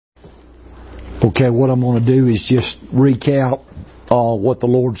Okay, what I'm going to do is just recap what the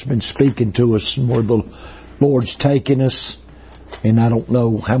Lord's been speaking to us and where the Lord's taking us. And I don't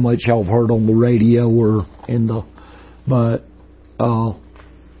know how much y'all have heard on the radio or but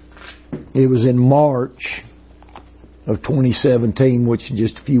it was in March of 2017, which in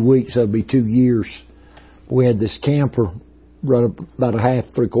just a few weeks, that'll be 2 years. We had this camper run up about a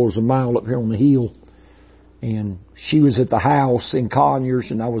half, 3/4 of a mile up here on the hill. And she was at the house in Conyers,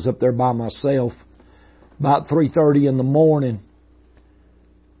 and I was up there by myself. About 3:30 in the morning,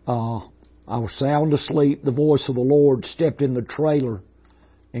 I was sound asleep. The voice of the Lord stepped in the trailer,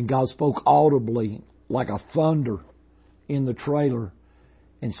 and God spoke audibly like a thunder in the trailer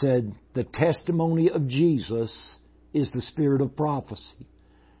and said, "The testimony of Jesus is the spirit of prophecy."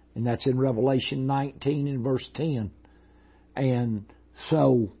 And that's in Revelation 19 and verse 10. And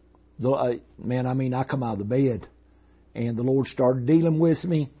so, I come out of the bed, and the Lord started dealing with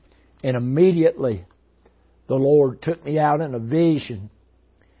me, and immediately the Lord took me out in a vision,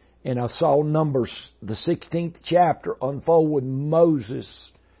 and I saw Numbers, the 16th chapter, unfold with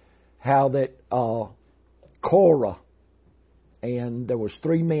Moses, how that Korah, and there was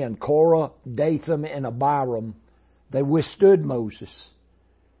 3 men, Korah, Dathan, and Abiram, they withstood Moses.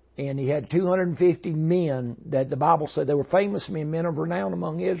 And he had 250 men that the Bible said they were famous men of renown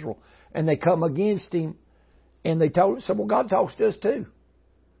among Israel. And they come against him, and they said, "Well, God talks to us too."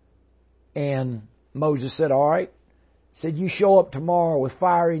 And Moses said, "All right." Said, "You show up tomorrow with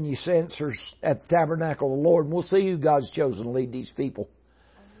fire in your censers at the tabernacle of the Lord, and we'll see who God's chosen to lead these people."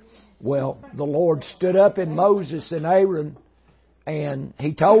 Well, the Lord stood up in Moses and Aaron, and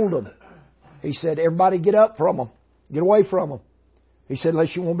He told them, He said, "Everybody get up from them. Get away from them." He said,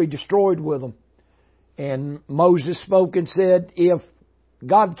 "Unless you won't be destroyed with them." And Moses spoke and said, "If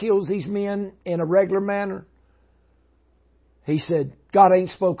God kills these men in a regular manner," he said, "God ain't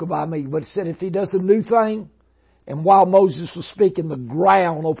spoken by me." But he said, if He does a new thing, and while Moses was speaking, the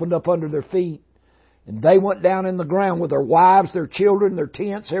ground opened up under their feet. And they went down in the ground with their wives, their children, their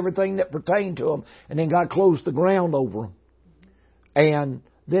tents, everything that pertained to them. And then God closed the ground over them. And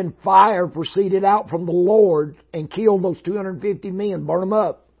then fire proceeded out from the Lord and killed those 250 men, burned them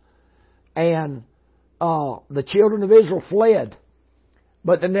up. And the children of Israel fled.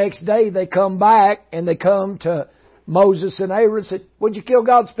 But the next day they come back and they come to Moses and Aaron and said, "What'd you kill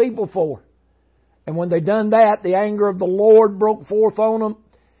God's people for?" And when they done that, the anger of the Lord broke forth on them.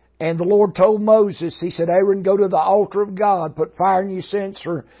 And the Lord told Moses, He said, "Aaron, go to the altar of God, put fire in your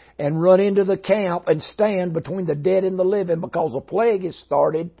censer, and run into the camp and stand between the dead and the living, because a plague has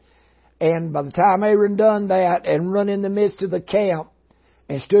started." And by the time Aaron done that and run in the midst of the camp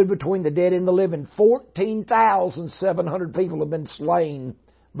and stood between the dead and the living, 14,700 people have been slain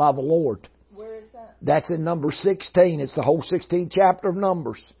by the Lord. Where is that? That's in Numbers 16. It's the whole 16th chapter of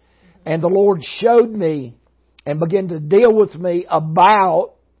Numbers. And the Lord showed me and began to deal with me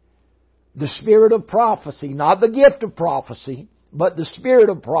about the spirit of prophecy, not the gift of prophecy, but the spirit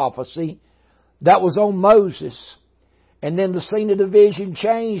of prophecy that was on Moses. And then the scene of the vision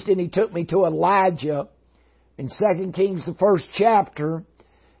changed, and He took me to Elijah in 2 Kings, the 1st chapter,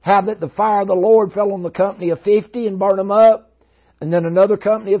 how that the fire of the Lord fell on the company of 50 and burned them up. And then another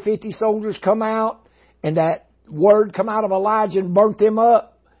company of 50 soldiers come out, and that word come out of Elijah and burnt them up.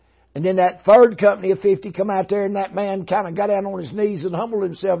 And then that third company of 50 come out there, and that man kind of got down on his knees and humbled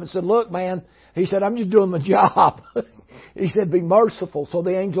himself and said, "Look, man," he said, "I'm just doing my job." He said, "Be merciful." So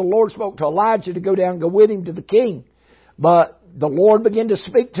the angel of the Lord spoke to Elijah to go down and go with him to the king. But the Lord began to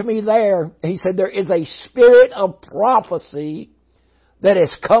speak to me there. He said, there is a spirit of prophecy that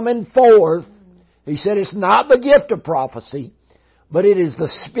is coming forth. He said, it's not the gift of prophecy, but it is the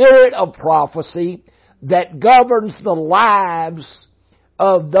spirit of prophecy that governs the lives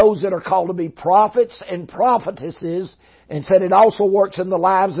of those that are called to be prophets and prophetesses, and said it also works in the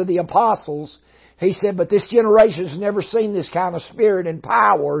lives of the apostles. He said, but this generation has never seen this kind of spirit and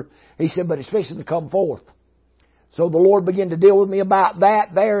power. He said, but it's fixing to come forth. So the Lord began to deal with me about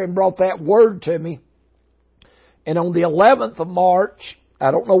that there and brought that word to me. And on the 11th of March, I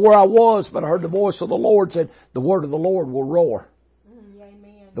don't know where I was, but I heard the voice of the Lord said, the word of the Lord will roar.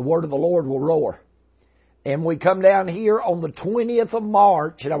 Amen. The word of the Lord will roar. And we come down here on the 20th of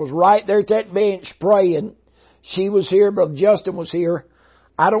March, and I was right there at that bench praying. She was here, Brother Justin was here.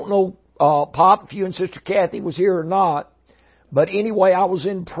 I don't know, Pop, if you and Sister Kathy was here or not. But anyway, I was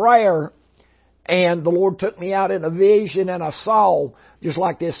in prayer, and the Lord took me out in a vision, and I saw just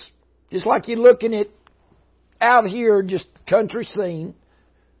like this, just like you're looking at out here, just country scene,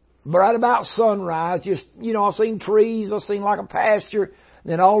 right about sunrise. Just, I seen trees, I seen like a pasture.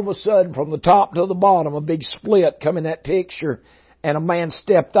 Then all of a sudden, from the top to the bottom, a big split come in that picture, and a man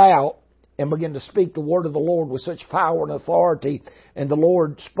stepped out, and began to speak the word of the Lord with such power and authority. And the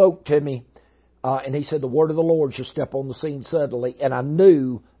Lord spoke to me, and He said, the word of the Lord shall step on the scene suddenly. And I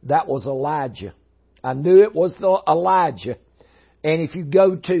knew that was Elijah. I knew it was Elijah. And if you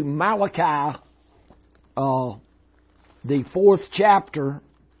go to Malachi, the 4th chapter,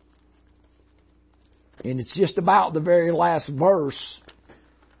 and it's just about the very last verse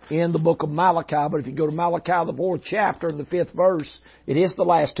in the book of Malachi. But if you go to Malachi, the 4th chapter and the 5th verse, it is the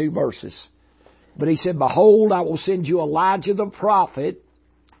last 2 verses. But He said, behold, I will send you Elijah the prophet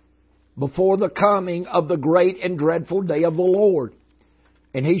before the coming of the great and dreadful day of the Lord.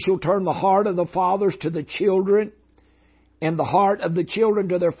 And he shall turn the heart of the fathers to the children, and the heart of the children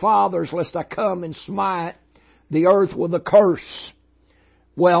to their fathers, lest I come and smite the earth with a curse.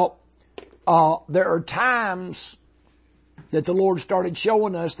 Well, there are times that the Lord started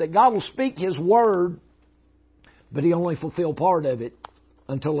showing us that God will speak His word, but He only fulfill part of it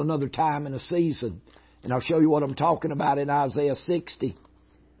until another time and a season. And I'll show you what I'm talking about in Isaiah 60.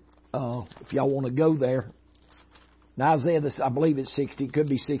 If y'all want to go there. In Isaiah, I believe it's 60. It could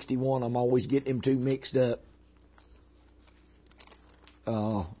be 61. I'm always getting them two mixed up.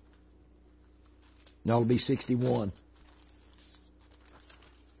 No, it'll be 61.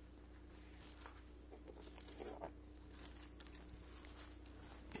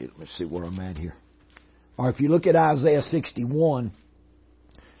 Okay, let's see where I'm at here. All right, if you look at Isaiah 61,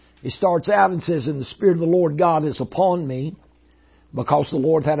 it starts out and says, and the Spirit of the Lord God is upon me, because the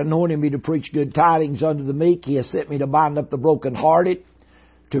Lord hath anointed me to preach good tidings unto the meek. He has sent me to bind up the brokenhearted,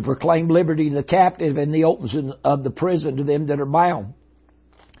 to proclaim liberty to the captive, and the opening of the prison to them that are bound,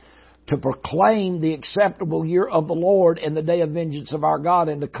 to proclaim the acceptable year of the Lord and the day of vengeance of our God,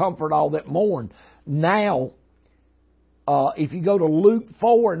 and to comfort all that mourn. Now, if you go to Luke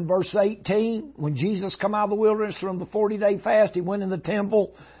 4 and verse 18, when Jesus come out of the wilderness from the 40-day fast, He went in the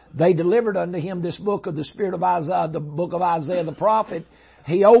temple. They delivered unto Him this book of the Spirit of Isaiah, the book of Isaiah the prophet.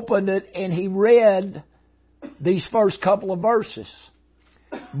 He opened it and He read these first couple of verses.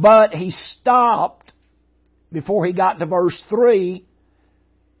 But He stopped before He got to verse 3,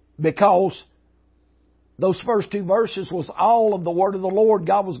 because those first 2 verses was all of the word of the Lord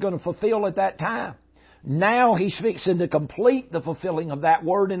God was going to fulfill at that time. Now He's fixing to complete the fulfilling of that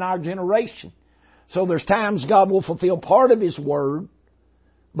word in our generation. So there's times God will fulfill part of His word,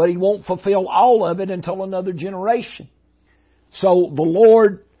 but He won't fulfill all of it until another generation. So the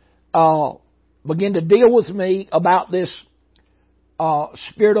Lord began to deal with me about this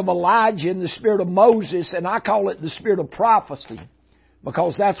spirit of Elijah and the spirit of Moses, and I call it the spirit of prophecy,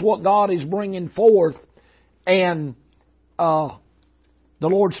 because that's what God is bringing forth. And the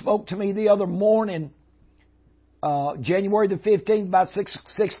Lord spoke to me the other morning, January the 15th, about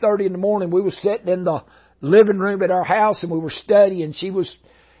 6:30 in the morning. We were sitting in the living room at our house and we were studying.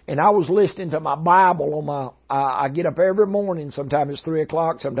 And I was listening to my Bible on I get up every morning. Sometimes it's 3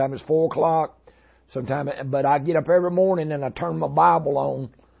 o'clock, sometimes it's 4 o'clock, but I get up every morning and I turn my Bible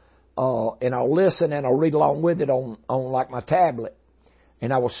on, and I'll listen and I'll read along with it on like my tablet.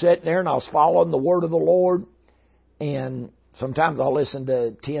 And I was sitting there and I was following the word of the Lord, and sometimes I'll listen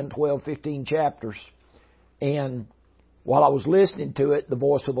to 10, 12, 15 chapters. And while I was listening to it, the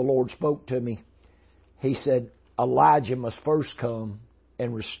voice of the Lord spoke to me. He said, Elijah must first come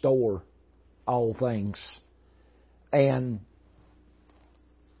and restore all things. And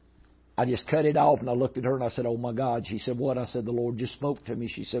I just cut it off and I looked at her and I said, oh my God. She said, what? I said, the Lord just spoke to me.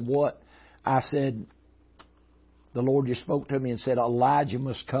 She said, what? I said, the Lord just spoke to me and said, Elijah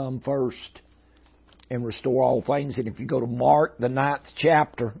must come first and restore all things. And if you go to Mark, the 9th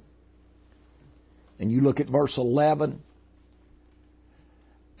chapter, and you look at verse 11,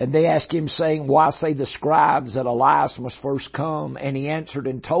 and they asked Him, saying, why say the scribes that Elias must first come? And He answered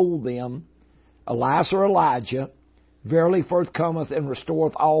and told them, Elias or Elijah, verily first cometh and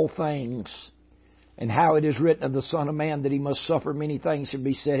restoreth all things. And how it is written of the Son of Man that He must suffer many things and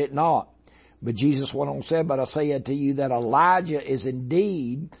be said it not. But Jesus went on and said, but I say unto you that Elijah is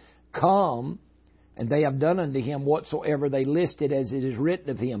indeed come, and they have done unto him whatsoever they listed as it is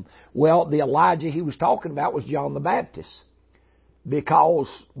written of him. Well, the Elijah He was talking about was John the Baptist. Because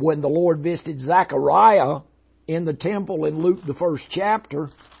when the Lord visited Zechariah in the temple in Luke the 1st chapter,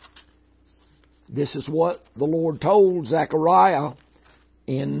 this is what the Lord told Zechariah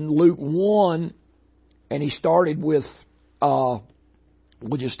in Luke 1, and He started with, we'll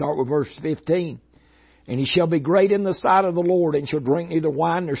just start with verse 15. And he shall be great in the sight of the Lord, and shall drink neither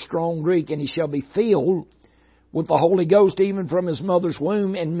wine nor strong drink, and he shall be filled with the Holy Ghost even from his mother's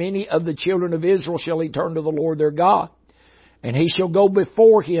womb, and many of the children of Israel shall he turn to the Lord their God. And he shall go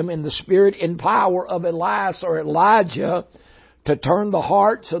before him in the spirit and power of Elias or Elijah to turn the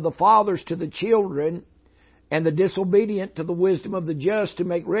hearts of the fathers to the children, and the disobedient to the wisdom of the just, to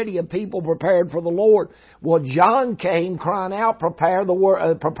make ready a people prepared for the Lord. Well, John came crying out, prepare the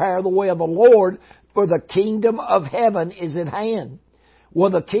way of the Lord, for the kingdom of heaven is at hand.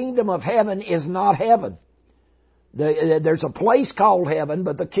 Well, the kingdom of heaven is not heaven. There's a place called heaven,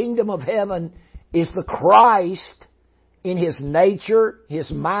 but the kingdom of heaven is the Christ in His nature,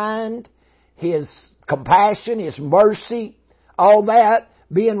 His mind, His compassion, His mercy, all that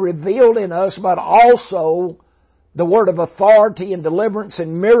being revealed in us, but also the word of authority and deliverance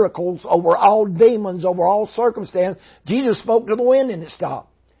and miracles over all demons, over all circumstance. Jesus spoke to the wind and it stopped.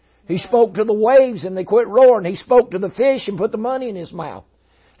 He spoke to the waves and they quit roaring. He spoke to the fish and put the money in His mouth.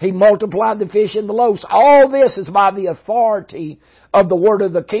 He multiplied the fish and the loaves. All this is by the authority of the word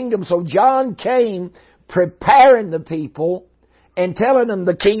of the kingdom. So John came preparing the people and telling them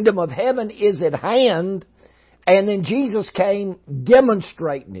the kingdom of heaven is at hand. And then Jesus came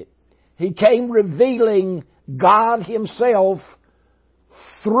demonstrating it. He came revealing God Himself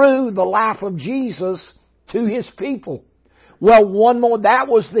through the life of Jesus to His people. Well, one more, that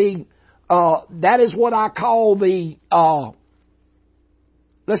is what I call the,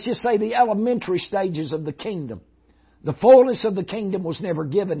 let's just say the elementary stages of the kingdom. The fullness of the kingdom was never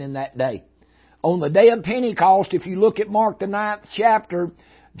given in that day. On the day of Pentecost, if you look at Mark the 9th chapter,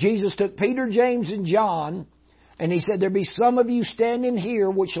 Jesus took Peter, James, and John, and He said, there be some of you standing here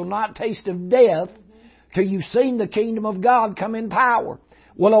which shall not taste of death till you've seen the kingdom of God come in power.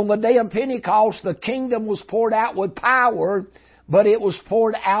 Well, on the day of Pentecost, the kingdom was poured out with power, but it was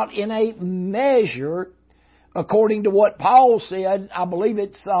poured out in a measure, according to what Paul said. I believe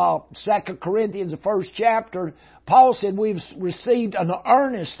it's 2 Corinthians, the first chapter. Paul said we've received an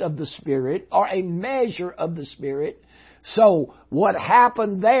earnest of the Spirit, or a measure of the Spirit. So what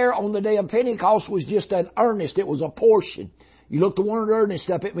happened there on the day of Pentecost was just an earnest. It was a portion. You look the word earnest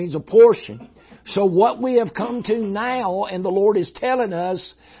up, it means a portion. So what we have come to now, and the Lord is telling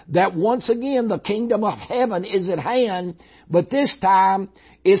us that once again the kingdom of heaven is at hand, but this time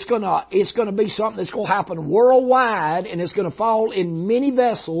it's gonna be something that's gonna happen worldwide, and it's gonna fall in many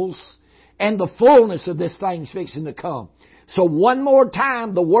vessels, and the fullness of this thing's fixing to come. So one more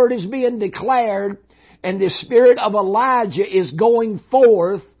time the word is being declared, and the spirit of Elijah is going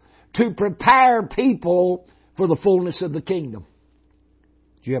forth to prepare people for the fullness of the kingdom.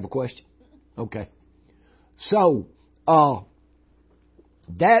 Do you have a question? Okay. So,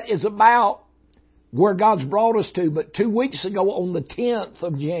 that is about where God's brought us to. But 2 weeks ago, on the 10th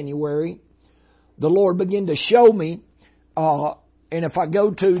of January, the Lord began to show me, and if I go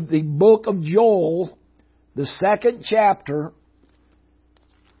to the book of Joel, the 2nd chapter,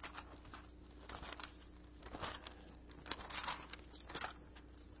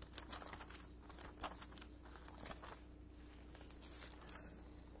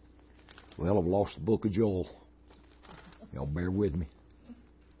 well, I've lost the book of Joel. Y'all bear with me.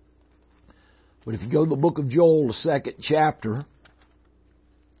 But if you go to the book of Joel, the 2nd chapter,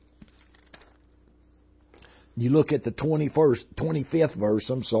 you look at the 25th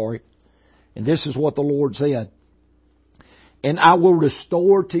verse, and this is what the Lord said. And I will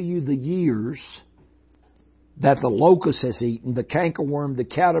restore to you the years that the locust has eaten, the cankerworm, the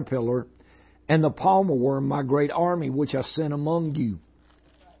caterpillar, and the palmer worm, my great army, which I sent among you.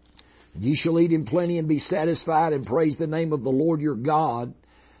 Ye shall eat in plenty and be satisfied, and praise the name of the Lord your God,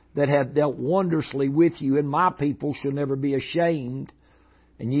 that hath dealt wondrously with you, and my people shall never be ashamed.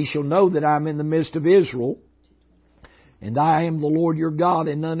 And ye shall know that I am in the midst of Israel, and I am the Lord your God,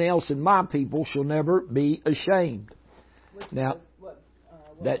 and none else, and my people shall never be ashamed. Now,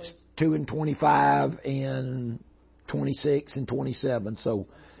 that's 2 and 25 and 26 and 27. So,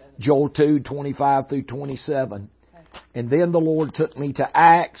 Joel 2, 25 through 27. And then the Lord took me to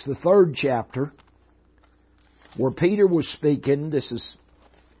Acts, the 3rd chapter, where Peter was speaking. This is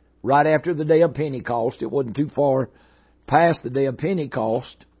right after the day of Pentecost. It wasn't too far past the day of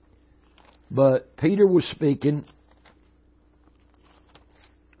Pentecost. But Peter was speaking.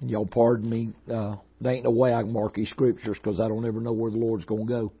 And y'all pardon me. There ain't no way I can mark these scriptures because I don't ever know where the Lord's going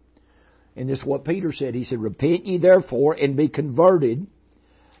to go. And this is what Peter said. He said, repent ye therefore and be converted,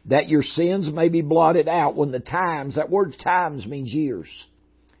 that your sins may be blotted out when the times, that word times means years,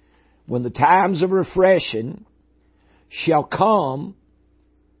 when the times of refreshing shall come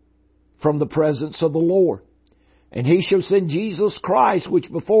from the presence of the Lord. And He shall send Jesus Christ,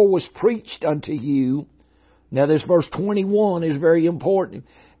 which before was preached unto you. Now this verse 21 is very important.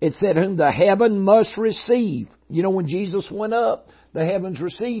 It said, whom the heaven must receive. You know, when Jesus went up, the heavens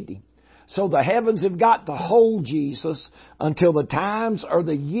received Him. So the heavens have got to hold Jesus until the times or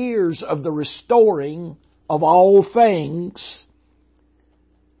the years of the restoring of all things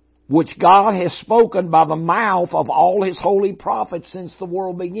which God has spoken by the mouth of all His holy prophets since the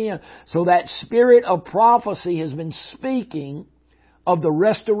world began. So that spirit of prophecy has been speaking of the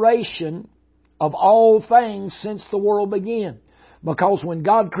restoration of all things since the world began. Because when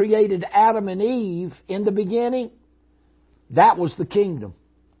God created Adam and Eve in the beginning, that was the kingdom.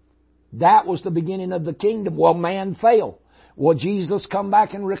 That was the beginning of the kingdom. Well, man fell. Well, Jesus come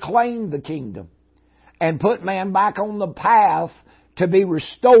back and reclaimed the kingdom and put man back on the path to be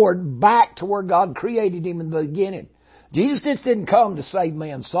restored back to where God created him in the beginning. Jesus just didn't come to save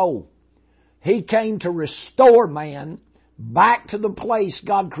man's soul. He came to restore man back to the place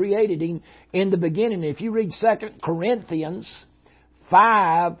God created him in the beginning. If you read 2 Corinthians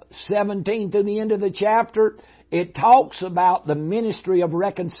 5:17 through the end of the chapter, it talks about the ministry of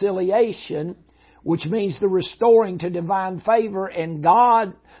reconciliation, which means the restoring to divine favor. And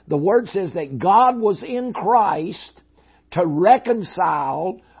God, the Word says that God was in Christ to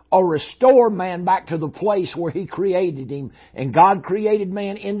reconcile or restore man back to the place where He created him. And God created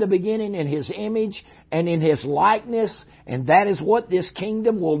man in the beginning in His image and in His likeness. And that is what this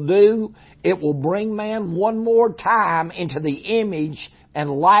kingdom will do. It will bring man one more time into the image and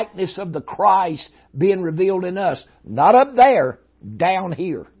likeness of the Christ being revealed in us. Not up there, down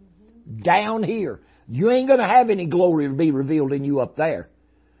here. Down here. You ain't going to have any glory to be revealed in you up there.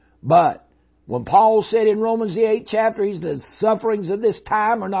 But when Paul said in Romans the 8th chapter, the sufferings of this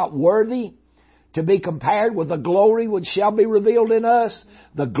time are not worthy to be compared with the glory which shall be revealed in us.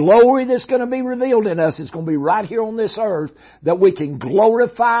 The glory that's going to be revealed in us is going to be right here on this earth, that we can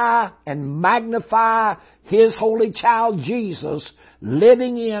glorify and magnify His holy child Jesus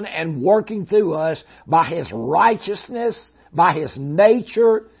living in and working through us by His righteousness, by His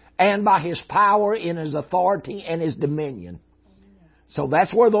nature, and by His power in His authority and His dominion. So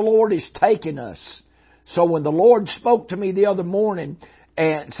that's where the Lord is taking us. So when the Lord spoke to me the other morning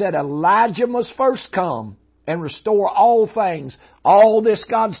and said Elijah must first come and restore all things, all this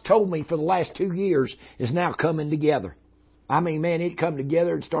God's told me for the last 2 years is now coming together. I mean, man, it come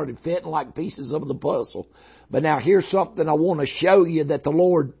together and started fitting like pieces of the puzzle. But now here's something I want to show you that the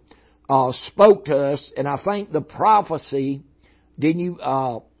Lord spoke to us. And I think the prophecy, didn't you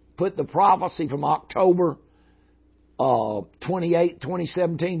put the prophecy from October 28,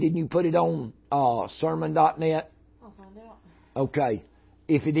 2017, didn't you put it on sermon.net? I'll find out. Okay.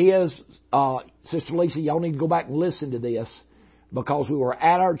 If it is, Sister Lisa, y'all need to go back and listen to this, because we were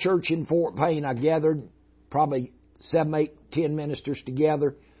at our church in Fort Payne. I gathered probably 7, 8, 10 ministers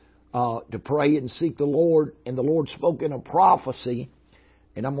together to pray and seek the Lord, and the Lord spoke in a prophecy.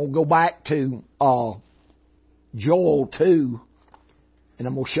 And I'm going to go back to Joel 2. And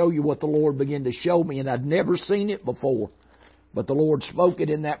I'm going to show you what the Lord began to show me. And I'd never seen it before. But the Lord spoke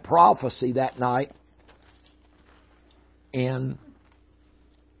it in that prophecy that night. And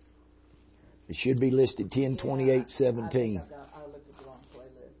it should be listed 10:28:17. I looked at the wrong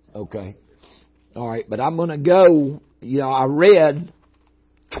playlist. Okay. All right. But I'm going to go, I read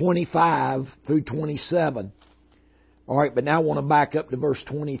 25 through 27. All right. But now I want to back up to verse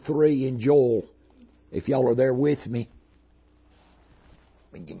 23 in Joel. If y'all are there with me.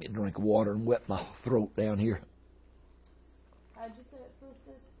 Give me a drink of water and wet my throat down here. How'd you say it's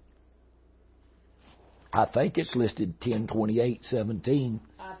listed? I think it's listed 10:28:17.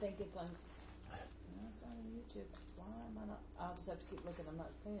 I think it's on. No, it's not on YouTube. Why am I not? I'll just have to keep looking. I'm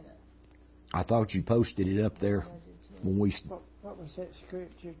not seeing it. I thought you posted it up there when we. What was that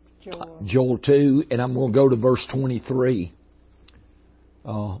scripture, Joel? Joel 2, and I'm going to go to verse 23.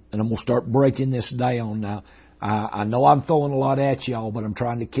 And I'm going to start breaking this down now. I know I'm throwing a lot at y'all, but I'm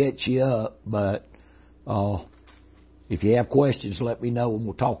trying to catch you up. But if you have questions, let me know and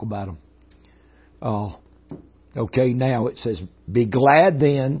we'll talk about them. Okay, now it says, be glad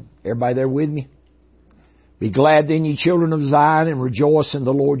then. Everybody there with me? Be glad then, ye children of Zion, and rejoice in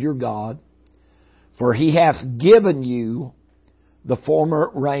the Lord your God. For He hath given you the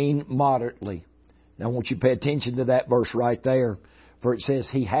former rain moderately. Now I want you to pay attention to that verse right there. For it says,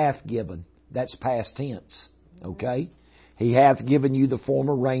 He hath given. That's past tense. Okay? He hath given you the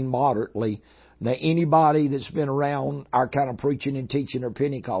former rain moderately. Now, anybody that's been around our kind of preaching and teaching or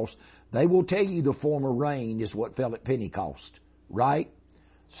Pentecost, they will tell you the former rain is what fell at Pentecost. Right?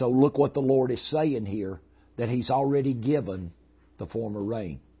 So look what the Lord is saying here, that He's already given the former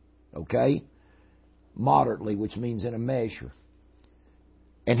rain. Okay? Moderately, which means in a measure.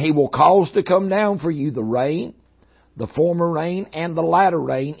 And He will cause to come down for you the rain, the former rain, and the latter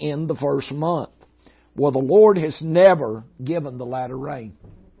rain in the first month. Well, the Lord has never given the latter rain.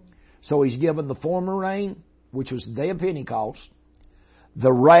 So He's given the former rain, which was the day of Pentecost.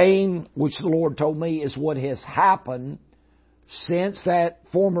 The rain, which the Lord told me is what has happened since that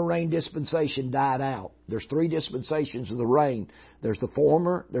former rain dispensation died out. There's 3 dispensations of the rain. There's the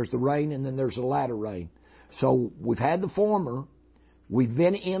former, there's the rain, and then there's the latter rain. So we've had the former, we've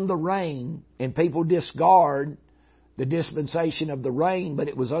been in the rain, and people discard the dispensation of the rain, but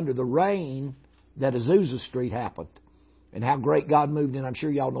it was under the rain that Azusa Street happened. And how great God moved, and I'm sure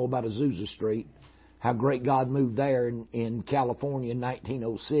y'all know about Azusa Street, how great God moved there in California in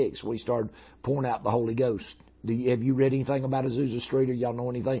 1906 when He started pouring out the Holy Ghost. Have you read anything about Azusa Street, or y'all know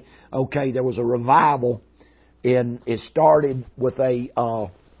anything? Okay, there was a revival, and it started with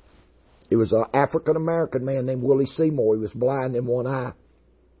it was an African-American man named Willie Seymour. He was blind in one eye.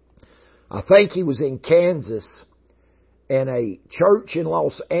 I think he was in Kansas, and a church in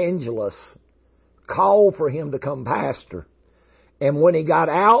Los Angeles called for him to come pastor. And when he got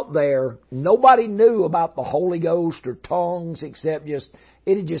out there, nobody knew about the Holy Ghost or tongues except it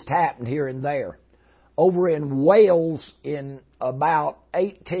had just happened here and there. Over in Wales in about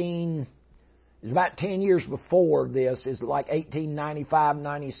 10 years before this, it's like 1895,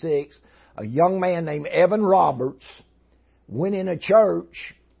 96, a young man named Evan Roberts went in a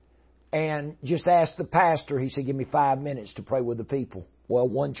church and just asked the pastor, he said, give me 5 minutes to pray with the people. Well,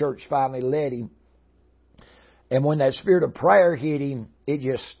 one church finally let him. And when that spirit of prayer hit him, it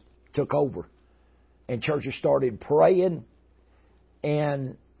just took over. And churches started praying,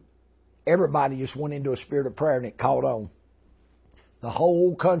 and everybody just went into a spirit of prayer, and it caught on. The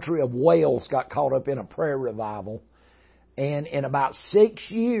whole country of Wales got caught up in a prayer revival. And in about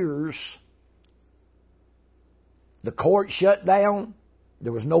 6 years, the court shut down.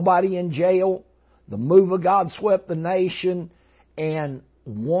 There was nobody in jail. The move of God swept the nation, and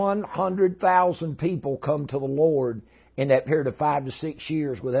 100,000 people come to the Lord in that period of 5 to 6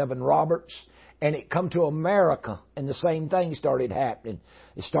 years with Evan Roberts. And it come to America, and the same thing started happening.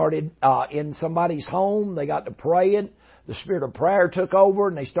 It started in somebody's home. They got to praying. The spirit of prayer took over,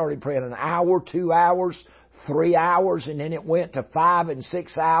 and they started praying an hour, 2 hours, 3 hours, and then it went to 5 and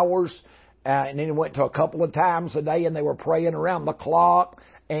 6 hours. And then it went to a couple of times a day, and they were praying around the clock.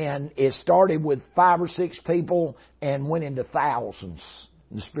 And it started with 5 or 6 people and went into thousands.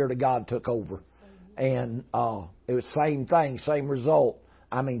 The Spirit of God took over. And it was the same thing, same result.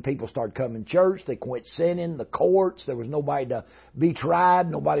 I mean, people started coming to church. They quit sinning. The courts, there was nobody to be tried.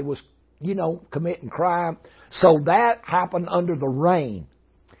 Nobody was, committing crime. So that happened under the rain.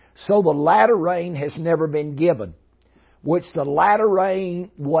 So the latter rain has never been given. Which the latter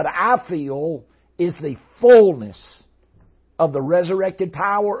rain, what I feel, is the fullness of the resurrected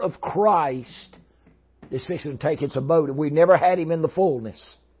power of Christ is fixing to take its abode. We never had Him in the fullness.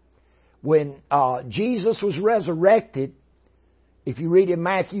 When Jesus was resurrected, if you read in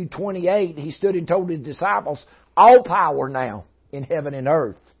Matthew 28, He stood and told His disciples, all power now in heaven and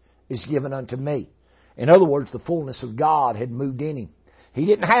earth is given unto me. In other words, the fullness of God had moved in Him. He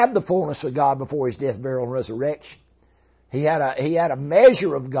didn't have the fullness of God before His death, burial, and resurrection. He had a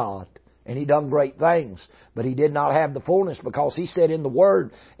measure of God, and He done great things. But He did not have the fullness, because He said in the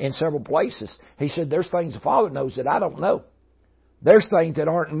Word in several places, He said, there's things the Father knows that I don't know. There's things that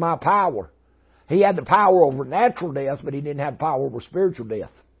aren't in my power. He had the power over natural death, but He didn't have power over spiritual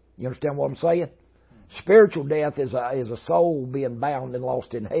death. You understand what I'm saying? Spiritual death is a soul being bound and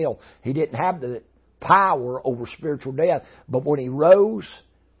lost in hell. He didn't have the power over spiritual death. But when He rose,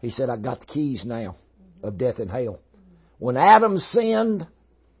 He said, I got the keys now of death and hell. When Adam sinned,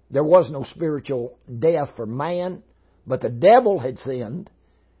 there was no spiritual death for man, but the devil had sinned,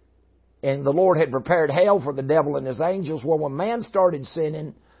 and the Lord had prepared hell for the devil and his angels. Well, when man started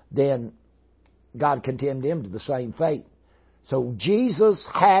sinning, then God condemned him to the same fate. So Jesus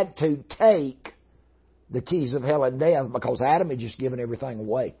had to take the keys of hell and death, because Adam had just given everything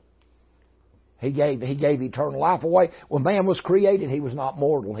away. He gave eternal life away. When man was created, he was not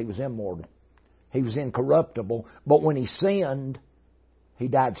mortal, he was immortal. He was incorruptible. But when he sinned, he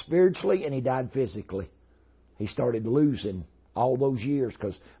died spiritually and he died physically. He started losing all those years,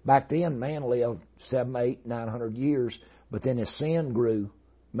 because back then man lived 700, 800, 900 years. But then as sin grew,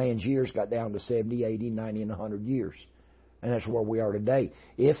 man's years got down to 70, 80, 90, and 100 years. And that's where we are today.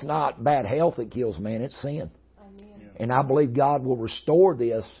 It's not bad health that kills man, it's sin. Amen. And I believe God will restore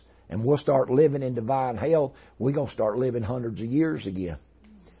this, and we'll start living in divine health. We're going to start living hundreds of years again.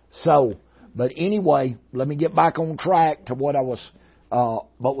 So, but anyway, let me get back on track to what I was...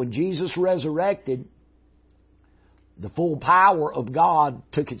 but when Jesus resurrected, the full power of God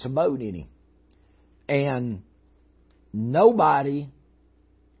took its abode in Him. And nobody,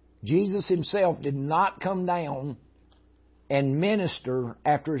 Jesus Himself did not come down and minister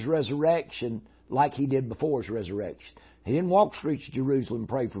after His resurrection like He did before His resurrection. He didn't walk streets of Jerusalem and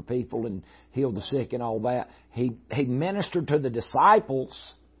pray for people and heal the sick and all that. He ministered to the disciples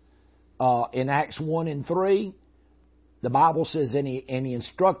in Acts 1 and 3. The Bible says, and he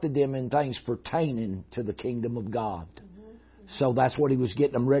instructed them in things pertaining to the kingdom of God. So that's what He was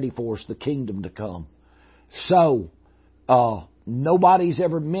getting them ready for, is the kingdom to come. So, nobody's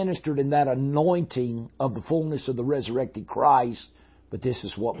ever ministered in that anointing of the fullness of the resurrected Christ, but this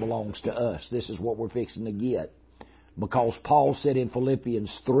is what belongs to us. This is what we're fixing to get. Because Paul said in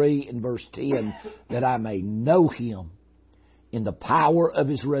Philippians 3 and verse 10, that I may know Him in the power of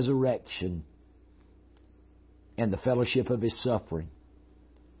His resurrection and the fellowship of His suffering,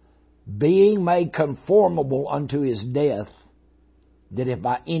 being made conformable unto His death, that if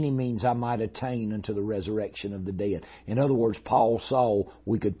by any means I might attain unto the resurrection of the dead. In other words, Paul saw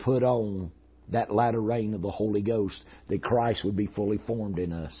we could put on that latter rain of the Holy Ghost, that Christ would be fully formed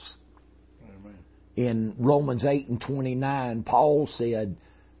in us. Amen. In Romans 8 and 29, Paul said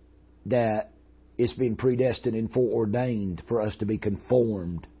that it's been predestined and foreordained for us to be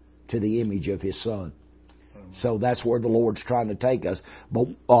conformed to the image of His Son. Amen. So that's where the Lord's trying to take us.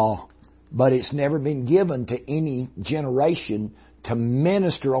 But it's never been given to any generation to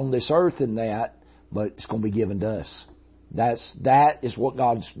minister on this earth in that, but it's going to be given to us. That is what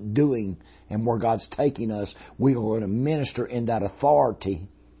God's doing and where God's taking us. We are going to minister in that authority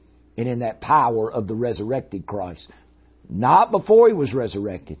and in that power of the resurrected Christ. Not before He was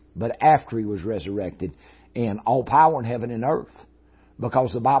resurrected, but after He was resurrected. And all power in heaven and earth.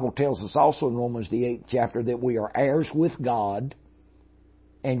 Because the Bible tells us also in Romans the 8th chapter that we are heirs with God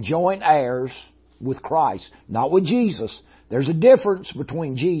and joint heirs with Christ. Not with Jesus. There's a difference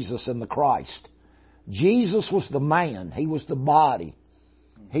between Jesus and the Christ. Jesus was the man. He was the body.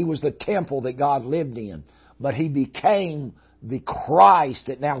 He was the temple that God lived in. But He became the Christ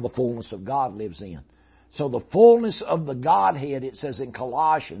that now the fullness of God lives in. So the fullness of the Godhead, it says in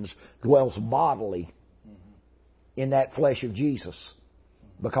Colossians, dwells bodily in that flesh of Jesus.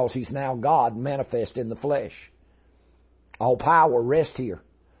 Because He's now God manifest in the flesh. All power rests here.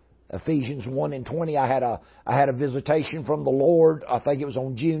 Ephesians 1 and 20, I had a visitation from the Lord. I think it was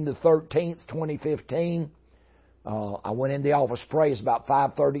on June the 13th, 2015. I went in the office to pray. It's about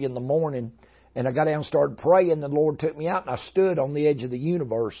 5:30 in the morning. And I got down and started praying. The Lord took me out and I stood on the edge of the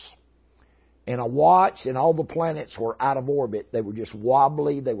universe. And I watched, and all the planets were out of orbit. They were just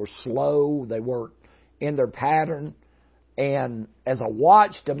wobbly. They were slow. They weren't in their pattern. And as I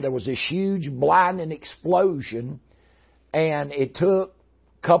watched them, there was this huge blinding explosion. And it took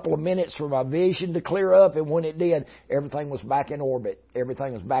couple of minutes for my vision to clear up, and when it did, everything was back in orbit.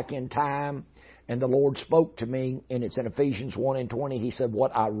 Everything was back in time, and the Lord spoke to me, and it's in Ephesians 1 and 20. He said,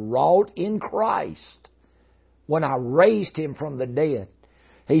 what I wrought in Christ when I raised Him from the dead.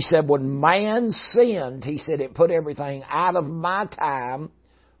 He said, when man sinned, He said, it put everything out of my time,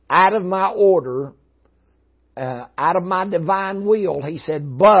 out of my order, out of my divine will. He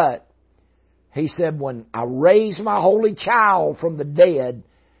said, but He said, when I raised my holy child from the dead,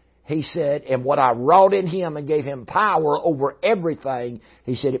 He said, and what I wrought in Him and gave Him power over everything,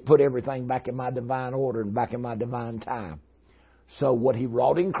 He said, it put everything back in my divine order and back in my divine time. So what He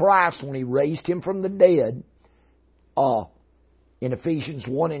wrought in Christ when He raised Him from the dead, in Ephesians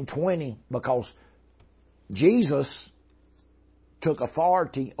 1 and 20, because Jesus took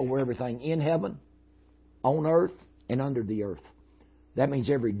authority over everything in heaven, on earth, and under the earth. That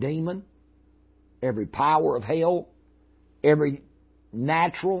means every demon, every power of hell, every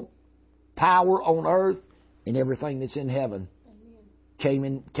natural power on earth, and everything that's in heaven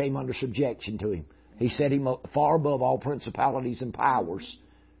came under subjection to Him. He set Him far above all principalities and powers.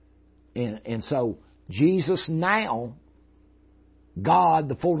 And so Jesus now, God,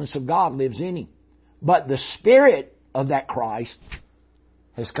 the fullness of God, lives in Him. But the Spirit of that Christ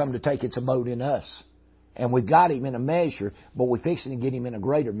has come to take its abode in us. And we've got Him in a measure, but we're fixing to get Him in a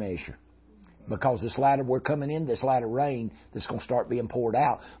greater measure. Because we're coming in this latter rain that's going to start being poured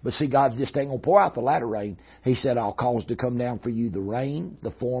out. But see, God just ain't going to pour out the latter rain. He said, I'll cause to come down for you the rain,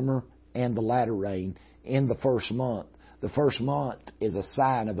 the former, and the latter rain in the first month. The first month is a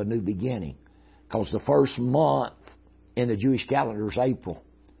sign of a new beginning. Because the first month in the Jewish calendar is April.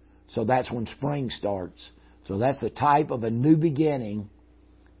 So that's when spring starts. So that's the type of a new beginning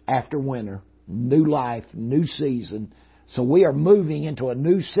after winter. New life, new season. So we are moving into a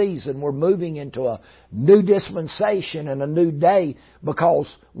new season. We're moving into a new dispensation and a new day,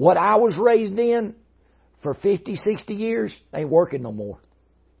 because what I was raised in for 50, 60 years ain't working no more.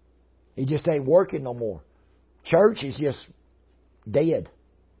 It just ain't working no more. Church is just dead.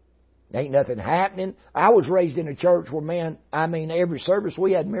 Ain't nothing happening. I was raised in a church where, every service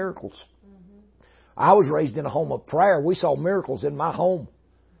we had miracles. I was raised in a home of prayer. We saw miracles in my home.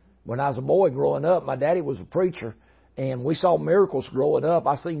 When I was a boy growing up, my daddy was a preacher, and we saw miracles growing up.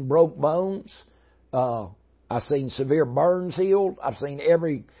 I seen broke bones. I seen severe burns healed. I've seen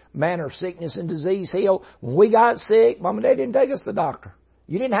every manner of sickness and disease healed. When we got sick, Mom and Dad didn't take us to the doctor.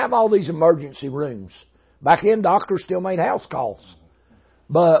 You didn't have all these emergency rooms. Back then, doctors still made house calls.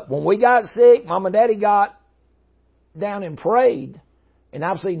 But when we got sick, Mom and Daddy got down and prayed. And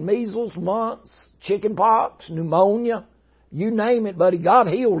I've seen measles, mumps, chicken pox, pneumonia, you name it, buddy. God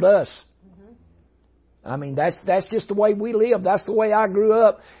healed us. I mean, that's just the way we live. That's the way I grew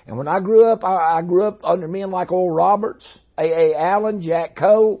up. And when I grew up, I grew up under men like Oral Roberts, A.A. Allen, Jack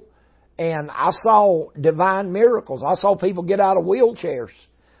Coe, and I saw divine miracles. I saw people get out of wheelchairs.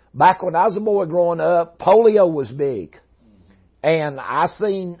 Back when I was a boy growing up, polio was big. And I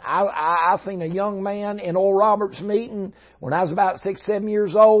seen a young man in Oral Roberts' meeting when I was about 6, 7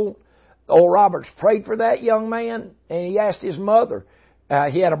 years old. Oral Roberts prayed for that young man, and he asked his mother.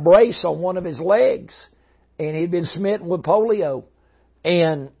 He had a brace on one of his legs, and he'd been smitten with polio.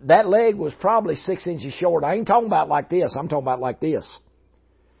 And that leg was probably 6 inches short. I ain't talking about like this. I'm talking about like this.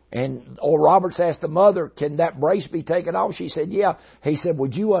 And Oral Roberts asked the mother, can that brace be taken off? She said, yeah. He said,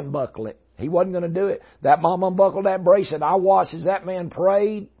 would you unbuckle it? He wasn't going to do it. That mom unbuckled that brace, and I watched as that man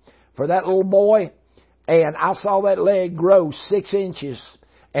prayed for that little boy, and I saw that leg grow 6 inches.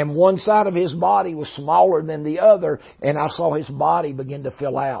 And one side of his body was smaller than the other, and I saw his body begin to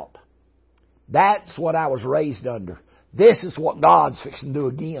fill out. That's what I was raised under. This is what God's fixing to do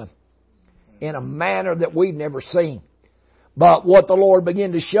again in a manner that we've never seen. But what the Lord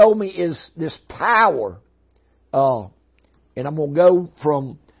began to show me is this power. And I'm going to go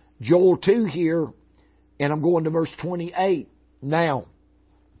from Joel 2 here, and I'm going to verse 28. Now,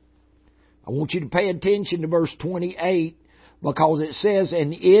 I want you to pay attention to verse 28. Because it says,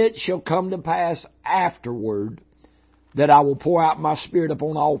 and it shall come to pass afterward that I will pour out my Spirit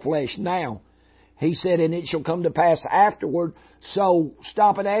upon all flesh. Now, he said, and it shall come to pass afterward. So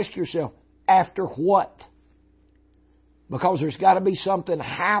stop and ask yourself, after what? Because there's got to be something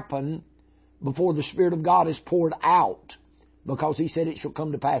happen before the Spirit of God is poured out. Because he said it shall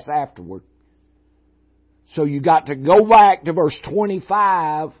come to pass afterward. So you got to go back to verse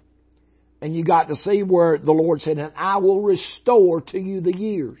 25. And you got to see where the Lord said, and I will restore to you the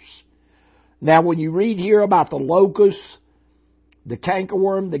years. Now when you read here about the locust, the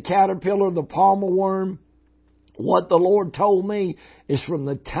cankerworm, the caterpillar, the palmer worm, what the Lord told me is from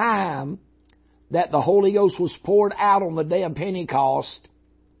the time that the Holy Ghost was poured out on the day of Pentecost,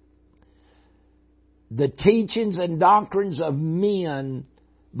 the teachings and doctrines of men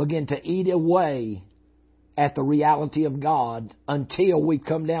began to eat away at the reality of God until we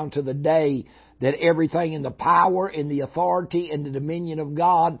come down to the day that everything in the power and the authority and the dominion of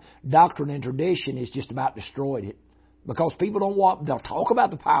God, doctrine and tradition is just about destroyed it. Because people they'll talk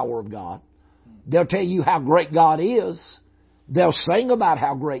about the power of God. They'll tell you how great God is. They'll sing about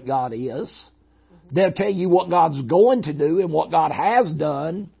how great God is. They'll tell you what God's going to do and what God has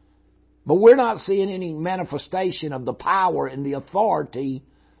done. But we're not seeing any manifestation of the power and the authority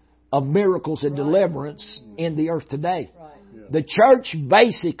of miracles and deliverance in the earth today. The church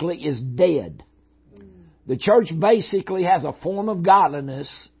basically is dead. The church basically has a form of godliness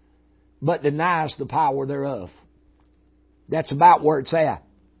but denies the power thereof. That's about where it's at.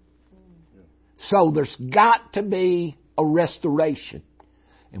 So there's got to be a restoration.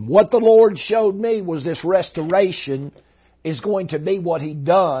 And what the Lord showed me was this restoration is going to be what He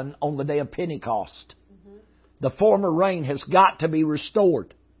done on the day of Pentecost. The former rain has got to be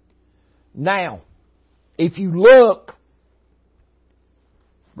restored. Now, if you look,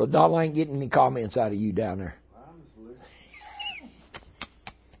 Brother Donald, I ain't getting any comments out of you down there.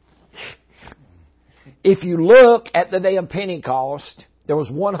 If you look at the day of Pentecost, there was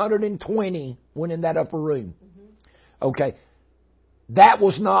 120 went in that upper room. Okay. That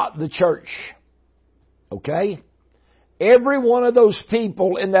was not the church. Okay. Every one of those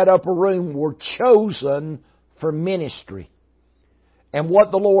people in that upper room were chosen for ministry. And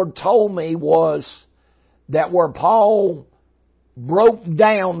what the Lord told me was that where Paul broke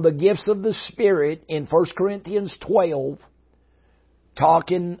down the gifts of the Spirit in 1 Corinthians 12,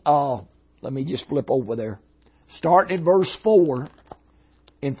 talking, let me just flip over there. Starting at verse 4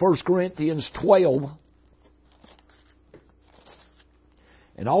 in 1 Corinthians 12.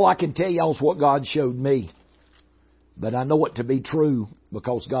 And all I can tell y'all is what God showed me. But I know it to be true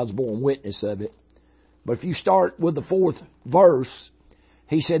because God's borne witness of it. But if you start with the 4th verse,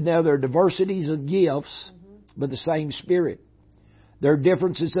 he said, now there are diversities of gifts, but the same Spirit. There are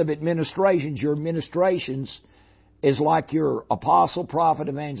differences of administrations. Your administrations is like your apostle, prophet,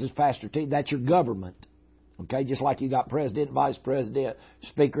 evangelist, pastor, teacher. That's your government. Okay, just like you got president, vice president,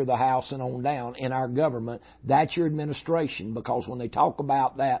 speaker of the house, and on down in our government, that's your administration, because when they talk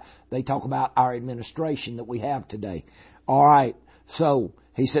about that, they talk about our administration that we have today. All right, so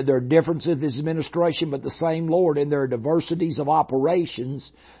he said there are differences in his administration, but the same Lord, and there are diversities of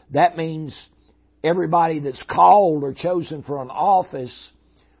operations. That means everybody that's called or chosen for an office,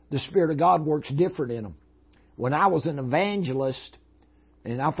 the Spirit of God works different in them. When I was an evangelist,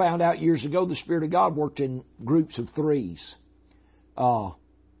 and I found out years ago the Spirit of God worked in groups of threes.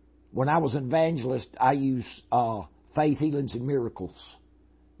 When I was an evangelist, I used faith, healings, and miracles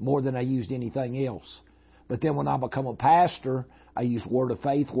more than I used anything else. But then when I become a pastor, I used word of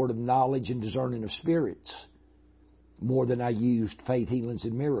faith, word of knowledge, and discerning of spirits more than I used faith, healings,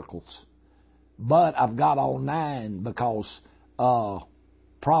 and miracles. But I've got all 9 because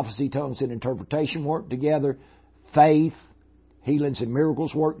prophecy, tongues, and interpretation work together. Faith, healings, and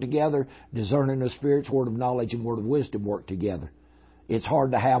miracles work together. Discerning of spirits, word of knowledge, and word of wisdom work together. It's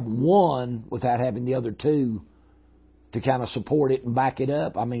hard to have one without having the other 2 to kind of support it and back it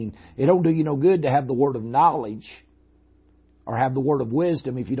up. I mean, it don't do you no good to have the word of knowledge or have the word of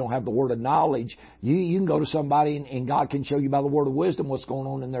wisdom if you don't have the word of knowledge. You can go to somebody and God can show you by the word of wisdom what's going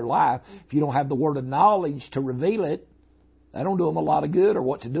on in their life. If you don't have the word of knowledge to reveal it, that don't do them a lot of good or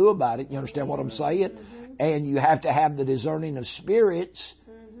what to do about it. You understand what I'm saying? And you have to have the discerning of spirits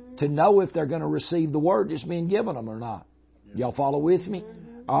to know if they're going to receive the word that's being given them or not. Y'all follow with me?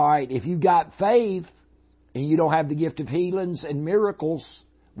 All right. If you've got faith and you don't have the gift of healings and miracles,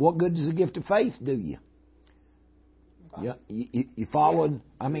 what good does the gift of faith do you? You following?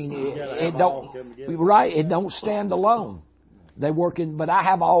 I mean, it don't. Right? It don't stand alone. They work in, but I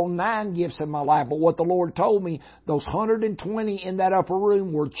have all 9 gifts in my life. But what the Lord told me, those 120 in that upper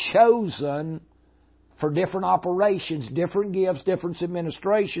room were chosen for different operations, different gifts, different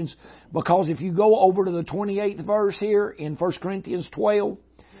administrations. Because if you go over to the 28th verse here in 1 Corinthians 12,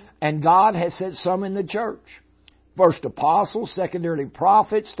 and God has set some in the church. First apostles, secondarily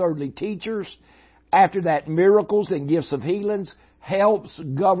prophets, thirdly teachers. After that, miracles and gifts of healings, helps,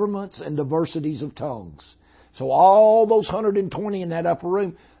 governments, and diversities of tongues. So all those 120 in that upper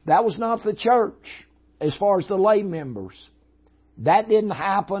room, that was not the church as far as the lay members. That didn't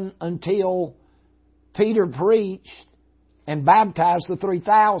happen until Peter preached and baptized the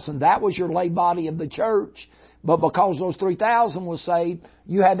 3,000. That was your lay body of the church. But because those 3,000 was saved,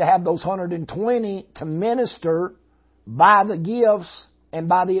 you had to have those 120 to minister by the gifts and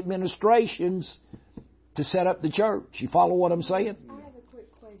by the administrations to set up the church. You follow what I'm saying? I have a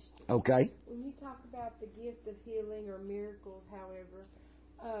quick question. Okay. When you talk about the gift of healing or miracles, however,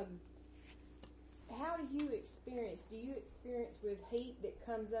 how do you experience? Do you experience with heat that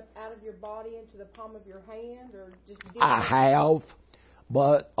comes up out of your body into the palm of your hand, or just? I have,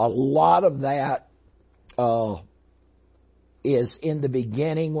 but a lot of that is in the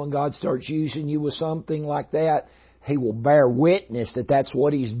beginning when God starts using you with something like that. He will bear witness that that's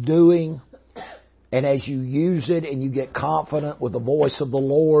what He's doing. And as you use it and you get confident with the voice of the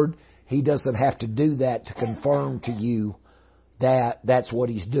Lord, He doesn't have to do that to confirm to you that that's what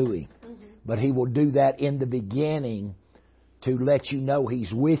He's doing. Mm-hmm. But He will do that in the beginning to let you know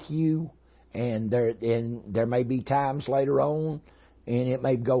He's with you. And there may be times later on, and it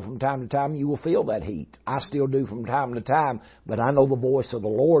may go from time to time, you will feel that heat. I still do from time to time, but I know the voice of the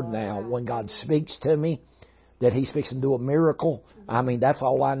Lord now. When God speaks to me, that He's fixing to do a miracle, I mean, that's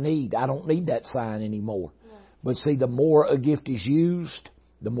all I need. I don't need that sign anymore. Yeah. But see, the more a gift is used,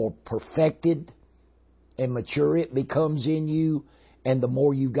 the more perfected and mature it becomes in you, and the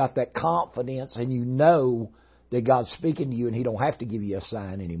more you've got that confidence and you know that God's speaking to you and He don't have to give you a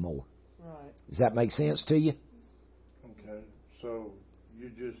sign anymore. Right. Does that make sense to you? Okay. So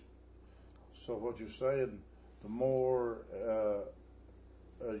what you're saying, the more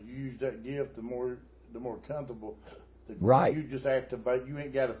you use that gift, the more comfortable. Right. You just activate. You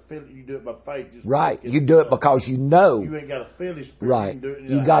ain't got to feel it. You do it by faith. Just right. You do it because you know. You ain't got to feel His Spirit. Right. You, do it,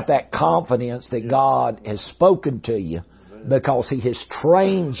 you got that confidence that God has spoken to you because He has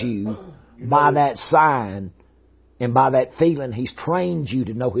trained you by that sign and by that feeling. He's trained you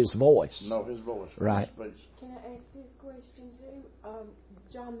to know His voice. Know His voice. Right. Can I ask this question too?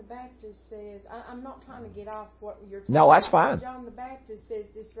 John the Baptist says, I'm not trying to get off what you're talking about. No, that's fine. John the Baptist says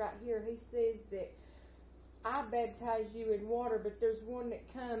this right here. He says that I baptize you in water, but there's one that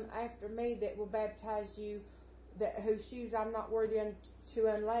come after me that will baptize you, whose shoes I'm not worthy to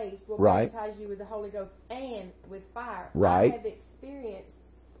unlace, will baptize you with the Holy Ghost and with fire. Right. I have experienced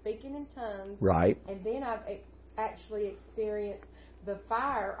speaking in tongues. Right. And then I've actually experienced the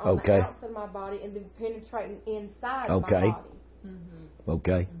fire on Okay. the outside of my body and then penetrating inside Okay. my body.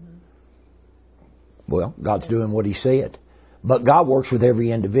 Okay. Well, God's doing what He said. But God works with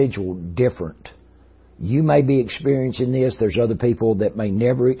every individual different. You may be experiencing this. There's other people that may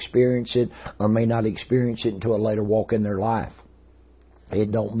never experience it or may not experience it until a later walk in their life.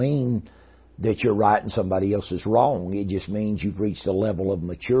 It don't mean that you're right and somebody else is wrong. It just means you've reached a level of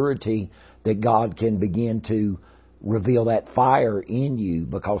maturity that God can begin to reveal that fire in you,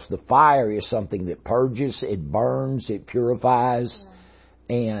 because the fire is something that purges, it burns, it purifies,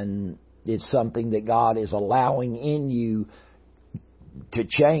 and it's something that God is allowing in you to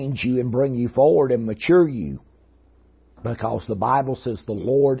change you and bring you forward and mature you, because the Bible says the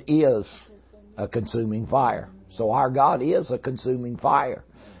Lord is a consuming fire. So our God is a consuming fire.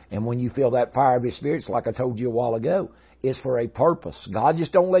 And when you feel that fire of His Spirit, it's like I told you a while ago, it's for a purpose. God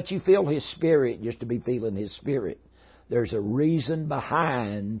just don't let you feel His Spirit just to be feeling His Spirit. There's a reason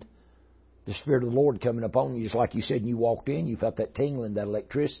behind the Spirit of the Lord coming upon you. Just like you said, and you walked in, you felt that tingling, that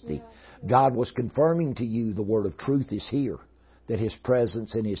electricity. Yeah. God was confirming to you the word of truth is here, that His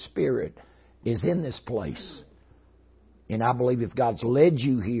presence and His Spirit is in this place. And I believe if God's led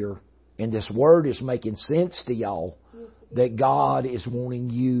you here, and this word is making sense to y'all, that God is wanting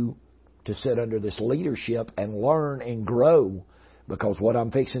you to sit under this leadership and learn and grow, because what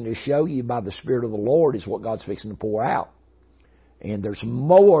I'm fixing to show you by the Spirit of the Lord is what God's fixing to pour out. And there's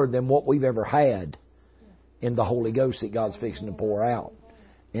more than what we've ever had in the Holy Ghost that God's fixing to pour out.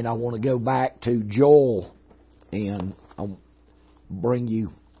 And I want to go back to Joel, and I'll bring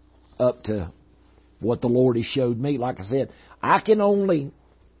you up to what the Lord has showed me. Like I said, I can only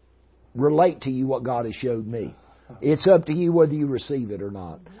relate to you what God has showed me. It's up to you whether you receive it or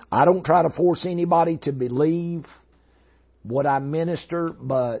not. I don't try to force anybody to believe what I minister,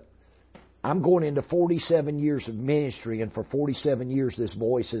 but I'm going into 47 years of ministry, and for 47 years this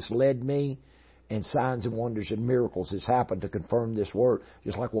voice has led me, and signs and wonders and miracles has happened to confirm this word,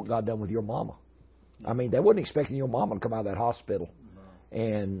 just like what God done with your mama. I mean, they wasn't expecting your mama to come out of that hospital.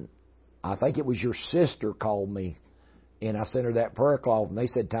 And I think it was your sister called me, and I sent her that prayer cloth, and they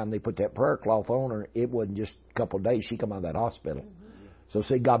said time they put that prayer cloth on her, it wasn't just a couple of days, she come out of that hospital. So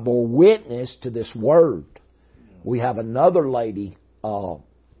see, God bore witness to this word. We have another lady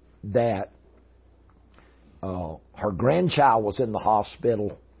that her grandchild was in the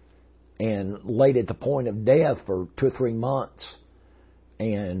hospital and laid at the point of death for 2 or 3 months.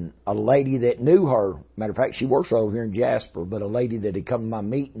 And a lady that knew her, matter of fact, she works over here in Jasper, but a lady that had come to my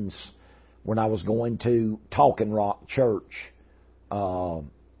meetings when I was going to Talking Rock Church. I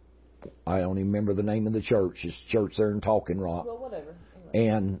don't even remember the name of the church. It's a church there in Talking Rock. Well, whatever.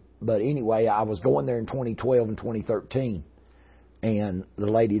 But anyway, I was going there in 2012 and 2013. And the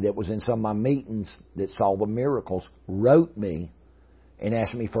lady that was in some of my meetings that saw the miracles wrote me and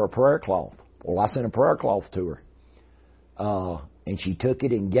asked me for a prayer cloth. Well, I sent a prayer cloth to her. And she took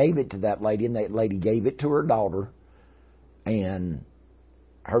it and gave it to that lady, and that lady gave it to her daughter. And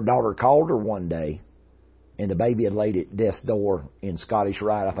her daughter called her one day, and the baby had laid at death's door in Scottish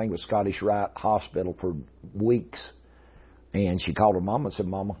Rite. I think it was Scottish Rite Hospital for weeks. And she called her mama and said,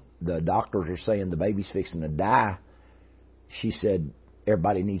 Mama, the doctors are saying the baby's fixing to die. She said,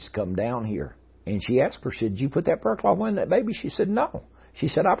 everybody needs to come down here. And she asked her, said, did you put that prayer cloth on that baby? She said, no. She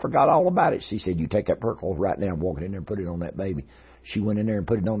said, I forgot all about it. She said, you take that prayer cloth right now and walk in there and put it on that baby. She went in there and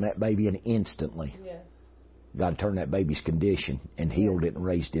put it on that baby, and instantly God turned that baby's condition and healed it and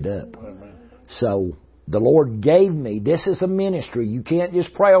raised it up. So the Lord gave me, this is a ministry. You can't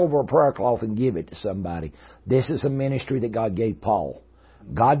just pray over a prayer cloth and give it to somebody. This is a ministry that God gave Paul.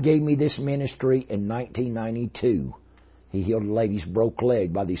 God gave me this ministry in 1992. He healed a lady's broke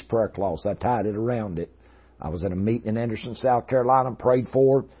leg by these prayer cloths. I tied it around it. I was at a meeting in Anderson, South Carolina, prayed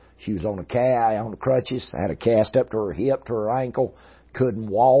for her. She was on on crutches, had a cast up to her hip, to her ankle, couldn't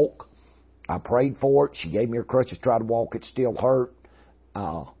walk. I prayed for it. She gave me her crutches, tried to walk. It still hurt.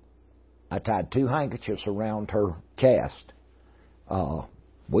 I tied 2 handkerchiefs around her cast.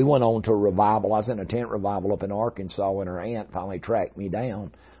 We went on to a revival. I was in a tent revival up in Arkansas, and her aunt finally tracked me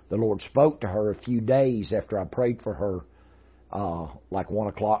down. The Lord spoke to her a few days after I prayed for her. Like 1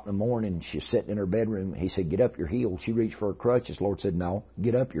 o'clock in the morning, she's sitting in her bedroom. He said, get up, you're healed. She reached for her crutches. The Lord said, no,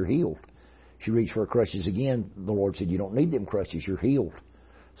 get up, you're healed. She reached for her crutches again. The Lord said, you don't need them crutches, you're healed.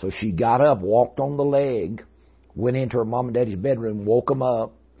 So she got up, walked on the leg, went into her mom and daddy's bedroom, woke them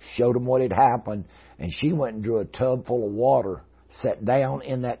up, showed them what had happened, and she went and drew a tub full of water, sat down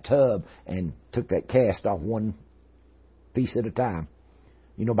in that tub, and took that cast off one piece at a time.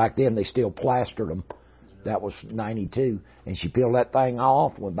 You know, back then they still plastered them. That was 92. And she peeled that thing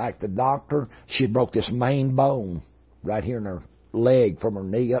off, went back to the doctor. She had broke this main bone right here in her leg from her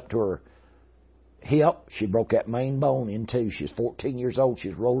knee up to her hip. She broke that main bone in two. She was 14 years old. She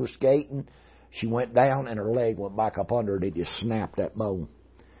was roller skating. She went down and her leg went back up under it. It just snapped that bone.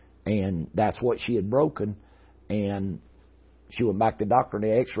 And that's what she had broken. And she went back to the doctor and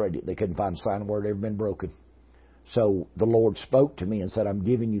they x-rayed it. They couldn't find a sign of where it had ever been broken. So the Lord spoke to me and said, I'm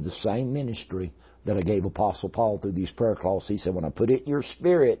giving you the same ministry that I gave Apostle Paul through these prayer cloths. He said, when I put it in your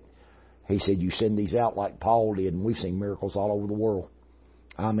spirit, he said, you send these out like Paul did, and we've seen miracles all over the world.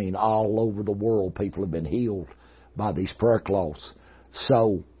 I mean, all over the world, people have been healed by these prayer cloths.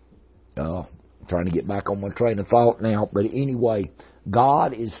 So, trying to get back on my train of thought now. But anyway,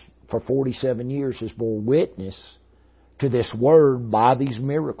 God is, for 47 years, has bore witness to this word by these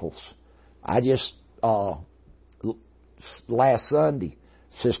miracles. I just, last Sunday,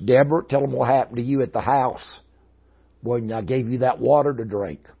 says, Deborah, tell them what happened to you at the house when I gave you that water to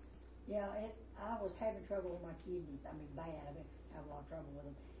drink. Yeah, I was having trouble with my kidneys. I mean, bad. I've been having a lot of trouble with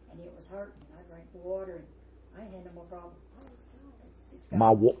them. And it was hurting. I drank the water and I ain't had no more problem.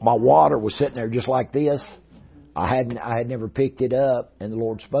 My water was sitting there just like this. I had never picked it up, and the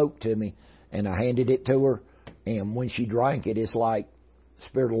Lord spoke to me, and I handed it to her. And when she drank it, it's like the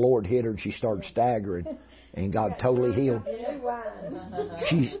Spirit of the Lord hit her, and she started staggering, and God totally healed.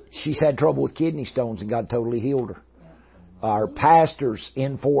 She's had trouble with kidney stones, and God totally healed her. Our pastor's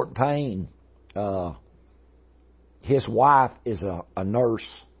in Fort Payne. His wife is a nurse.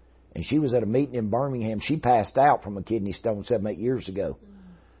 And she was at a meeting in Birmingham. She passed out from a kidney stone 7-8 years ago.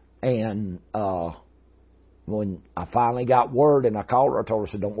 And when I finally got word and I called her, I told her,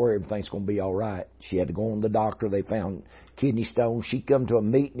 I said, don't worry, everything's going to be all right. She had to go on to the doctor. They found kidney stones. She come to a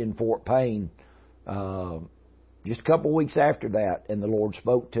meeting in Fort Payne just a couple of weeks after that, and the Lord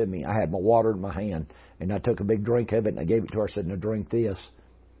spoke to me. I had my water in my hand, and I took a big drink of it, and I gave it to her. I said, now drink this.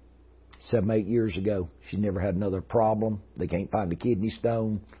 7-8 years ago, she never had another problem. They can't find a kidney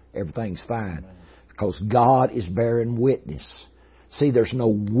stone. Everything's fine. Because God is bearing witness. See, there's no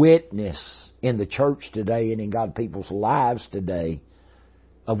witness in the church today and in God's people's lives today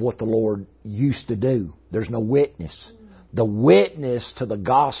of what the Lord used to do. There's no witness. The witness to the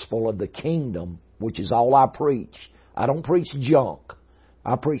gospel of the kingdom, which is all I preach. I don't preach junk.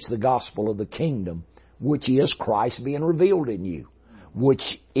 I preach the gospel of the kingdom, which is Christ being revealed in you, which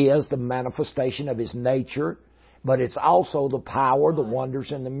is the manifestation of His nature, but it's also the power, the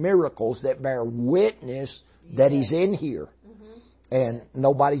wonders, and the miracles that bear witness that He's in here. And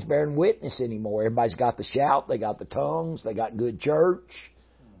nobody's bearing witness anymore. Everybody's got the shout, they got the tongues, they got good church,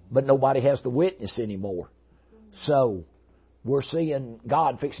 but nobody has the witness anymore. So, we're seeing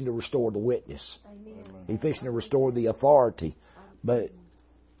God fixing to restore the witness. He's fixing to restore the authority. But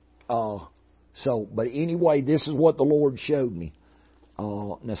anyway, this is what the Lord showed me.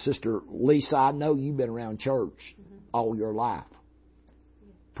 Now, Sister Lisa, I know you've been around church all your life.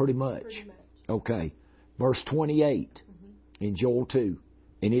 Pretty much. Okay. Verse 28 in Joel 2.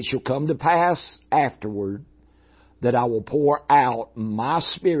 And it shall come to pass afterward that I will pour out my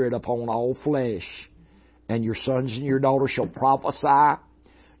Spirit upon all flesh, and your sons and your daughters shall prophesy.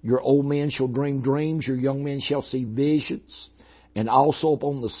 Your old men shall dream dreams. Your young men shall see visions. And also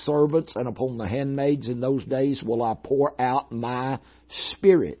upon the servants and upon the handmaids in those days will I pour out my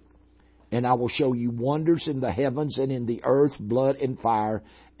Spirit. And I will show you wonders in the heavens and in the earth, blood and fire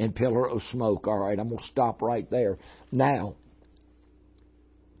and pillar of smoke. All right, I'm going to stop right there. Now,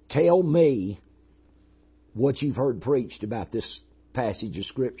 tell me what you've heard preached about this passage of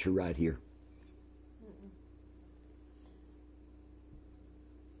Scripture right here.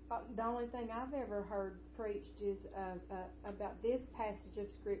 The only thing I've ever heard preached is about this passage of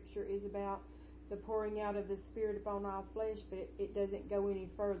Scripture is about the pouring out of the Spirit upon all flesh, but it doesn't go any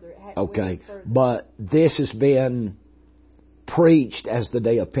further. It hadn't went any further. But this has been preached as the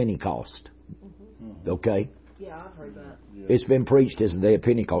day of Pentecost. Okay? Yeah, I've heard that. Yeah. It's been preached as the day of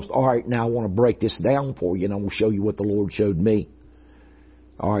Pentecost. All right, now I want to break this down for you, and I will show you what the Lord showed me.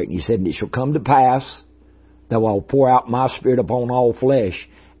 All right, He said, and it shall come to pass that I will pour out my Spirit upon all flesh,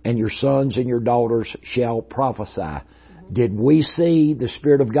 and your sons and your daughters shall prophesy. Did we see the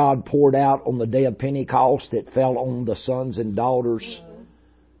Spirit of God poured out on the day of Pentecost that fell on the sons and daughters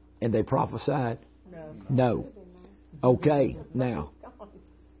and they prophesied? No. Okay, now,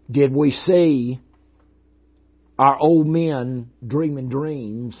 did we see our old men dreaming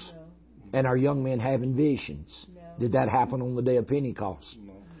dreams and our young men having visions? Did that happen on the day of Pentecost?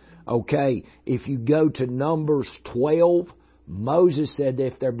 Okay, if you go to Numbers 12, Moses said,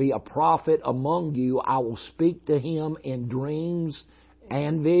 if there be a prophet among you, I will speak to him in dreams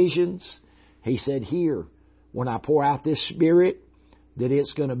and visions. He said here, when I pour out this Spirit, that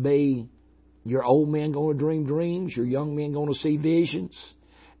it's going to be Your old men going to dream dreams. Your young men going to see visions.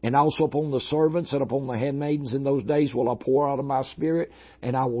 And also upon the servants and upon the handmaidens in those days will I pour out of my Spirit,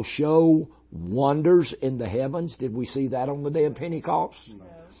 and I will show wonders in the heavens. Did we see that on the day of Pentecost? No.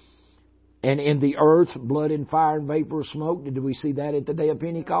 And in the earth, blood and fire and vapor of smoke. Did we see that at the day of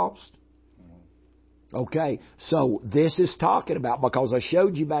Pentecost? Okay, so this is talking about, because I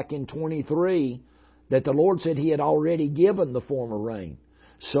showed you back in 23 that the Lord said He had already given the former rain.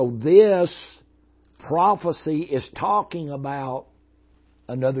 So this prophecy is talking about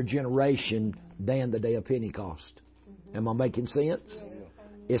another generation than the day of Pentecost. Am I making sense?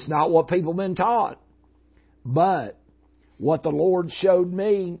 It's not what people have been taught. But what the Lord showed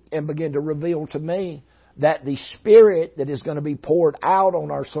me and began to reveal to me, that the Spirit that is going to be poured out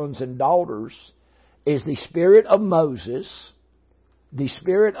on our sons and daughters is the Spirit of Moses, the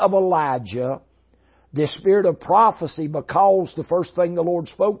Spirit of Elijah, the Spirit of prophecy, because the first thing the Lord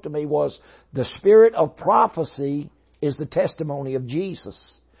spoke to me was the Spirit of prophecy is the testimony of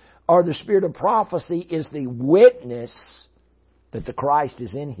Jesus. Or the Spirit of prophecy is the witness that the Christ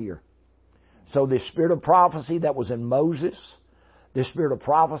is in here. So the Spirit of prophecy that was in Moses, the Spirit of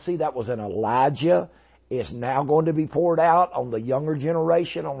prophecy that was in Elijah, is now going to be poured out on the younger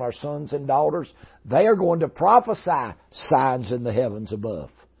generation, on our sons and daughters. They are going to prophesy signs in the heavens above.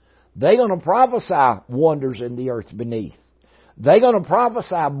 They're going to prophesy wonders in the earth beneath. They're going to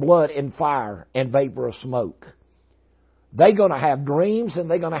prophesy blood and fire and vapor of smoke. They're going to have dreams and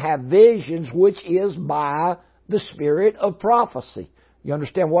they're going to have visions, which is by the Spirit of prophecy. You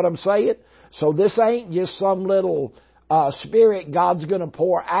understand what I'm saying? So this ain't just some little spirit God's going to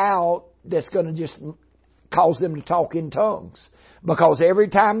pour out that's going to just cause them to talk in tongues. Because every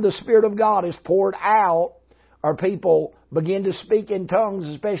time the Spirit of God is poured out, or people begin to speak in tongues,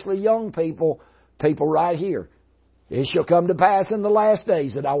 especially young people right here. It shall come to pass in the last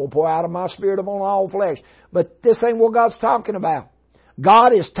days that I will pour out of my Spirit upon all flesh. But this ain't what God's talking about.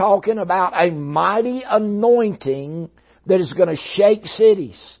 God is talking about a mighty anointing that is going to shake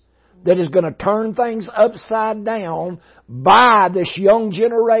cities, that is going to turn things upside down by this young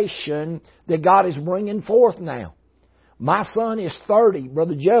generation that God is bringing forth now. My son is 30.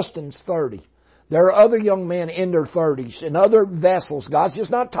 Brother Justin's 30. There are other young men in their 30s and other vessels. God's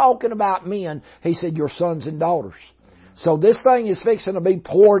just not talking about men. He said, your sons and daughters. So this thing is fixing to be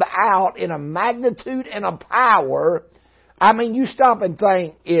poured out in a magnitude and a power. I mean, you stop and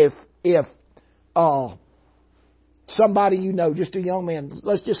think if somebody you know, just a young man,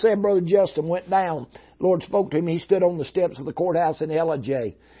 let's just say Brother Justin went down, the Lord spoke to him, he stood on the steps of the courthouse in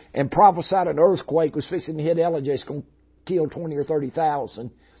Ellijay and prophesied an earthquake was fixing to hit Ellijay. It's going to kill 20 or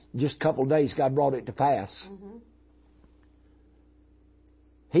 30,000. Just a couple of days, God brought it to pass. Mm-hmm.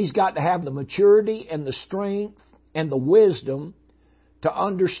 He's got to have the maturity and the strength and the wisdom to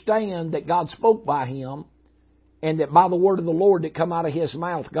understand that God spoke by him, and that by the word of the Lord that come out of his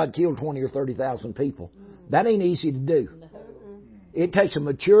mouth, God killed 20 or 30,000 people. Mm-hmm. That ain't easy to do. Mm-hmm. It takes a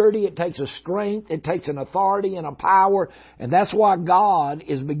maturity, it takes a strength, it takes an authority and a power, and that's why God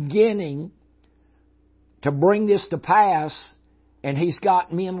is beginning to bring this to pass. And He's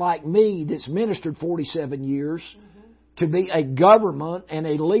got men like me that's ministered 47 years to be a government and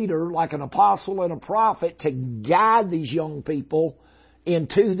a leader like an apostle and a prophet to guide these young people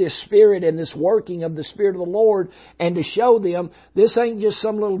into this Spirit and this working of the Spirit of the Lord, and to show them this ain't just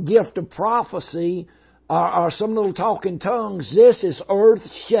some little gift of prophecy or some little talk in tongues. This is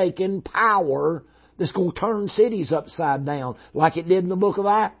earth-shaking power that's going to turn cities upside down like it did in the book of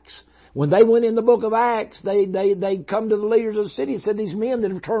Acts. When they went in the book of Acts, they come to the leaders of the city and said, these men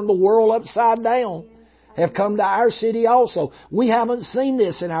that have turned the world upside down have come to our city also. We haven't seen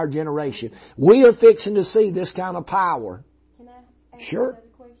this in our generation. We are fixing to see this kind of power. Can I ask Sure.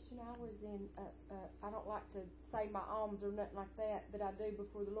 another question? I was in, I don't like to say my alms or nothing like that, but I do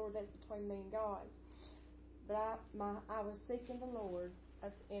before the Lord. That's between me and God. But I was seeking the Lord.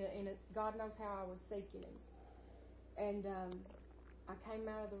 God knows how I was seeking Him. And I came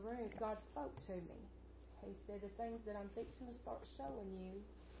out of the room. God spoke to me. He said, the things that I'm fixing to start showing you,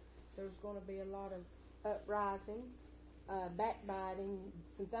 there's going to be a lot of uprising, backbiting.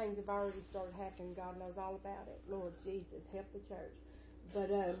 Some things have already started happening. God knows all about it. Lord Jesus, help the church. But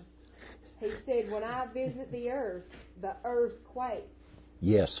He said, when I visit the earth quakes.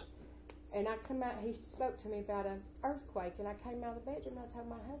 Yes. And I come out, He spoke to me about an earthquake, and I came out of the bedroom and I told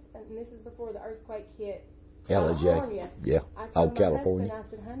my husband, and this is before the earthquake hit California. Yeah. I told my California.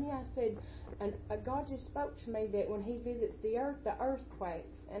 husband, I said, honey, I said, and God just spoke to me that when He visits the earth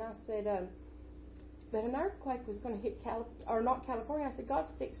quakes. And I said, but an earthquake was going to hit not California. I said, God's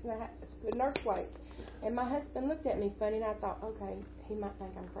fixing to have an earthquake. And my husband looked at me funny, and I thought, okay, he might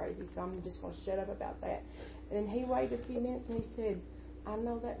think I'm crazy, so I'm just going to shut up about that. And he waited a few minutes and he said, I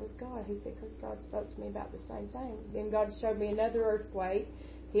know that was God. He said, because God spoke to me about the same thing. Then God showed me another earthquake.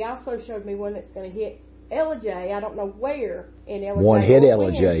 He also showed me one that's going to hit Ella J. I don't know where in Ella J. One hit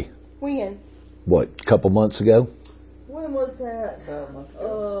Ella J. When? What, a couple months ago? When was that?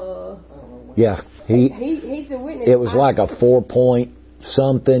 Yeah. He's a witness. It was like a 4-point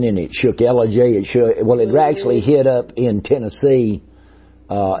something, and it shook Ella J. It actually hit up in Tennessee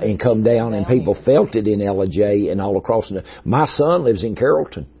and come down, and people felt it in Ella J. and all across. My son lives in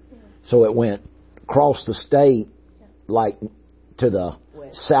Carrollton, so it went across the state, like to the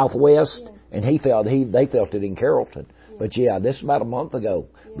southwest, and they felt it in Carrollton. But yeah, this was about a month ago,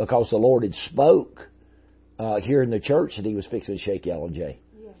 because the Lord had spoke here in the church that He was fixing to shake Ella J.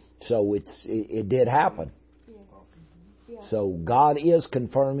 So it did happen. So God is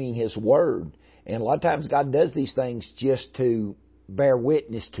confirming His word, and a lot of times God does these things just to bear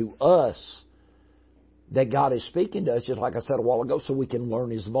witness to us that God is speaking to us, just like I said a while ago, so we can learn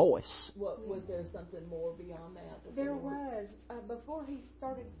His voice. Was there something more beyond that? There was. Before He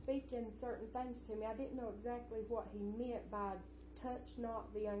started speaking certain things to me, I didn't know exactly what He meant by touch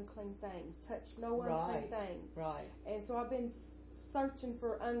not the unclean things, touch no unclean things. Right. And so I've been searching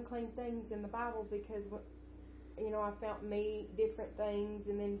for unclean things in the Bible because, I found meat, different things,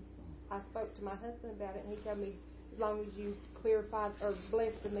 and then I spoke to my husband about it, and he told me, as long as you clarify or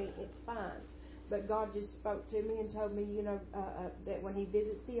bless the meat, it's fine. But God just spoke to me and told me, that when He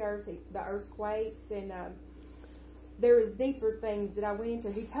visits the earth, the earthquakes, and there is deeper things that I went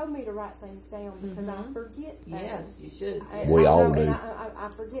into. He told me to write things down because I forget things. Yes, you should. We all do. And I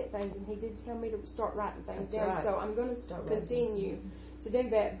forget things, and He did tell me to start writing things down. Right. So I'm going to continue to do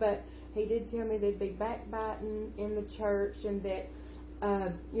that. But He did tell me there'd be backbiting in the church, and that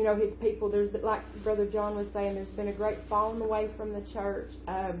His people, there's, like Brother John was saying, there's been a great falling away from the church.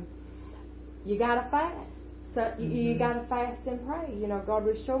 You got to fast. So you got to fast and pray. God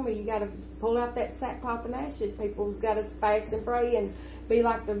was showing me you got to pull out that sackcloth and ashes. People's got to fast and pray and be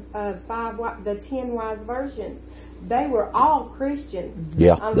like the 10 wise virgins. They were all Christians.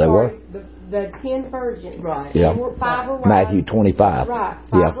 Yeah, they were. The 10 virgins. Right. Yeah. 5 were wise. Matthew 25. Right.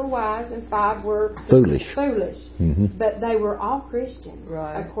 5 were wise and 5 were foolish. Mm-hmm. But they were all Christians,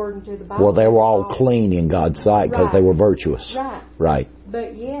 according to the Bible. Well, they were all clean in God's sight because they were virtuous. Right. Right.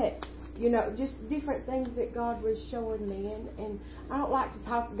 But yet, just different things that God was showing me, and I don't like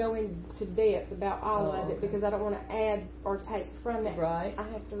to go into depth about all of it because I don't want to add or take from it. Right. I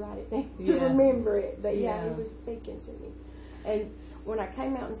have to write it down to remember it. But He was speaking to me, and when I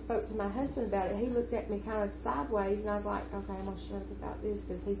came out and spoke to my husband about it, he looked at me kind of sideways, and I was like, okay, I'm gonna shut up about this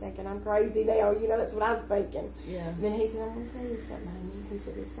because he's thinking I'm crazy now. That's what I was thinking. Yeah. And then he said, I'm gonna tell you something, honey. He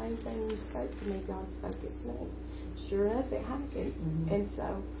said the same thing you spoke to me, God spoke it to me. Sure enough, it happened, and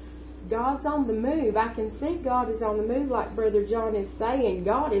so. God's on the move. I can see God is on the move, like Brother John is saying.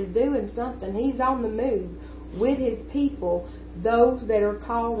 God is doing something. He's on the move with His people, those that are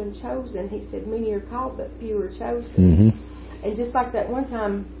called and chosen. He said, many are called, but few are chosen. Mm-hmm. And just like that one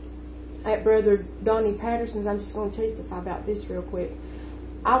time at Brother Donnie Patterson's, I'm just going to testify about this real quick.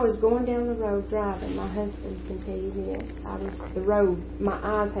 I was going down the road driving. My husband can tell you this. The road, my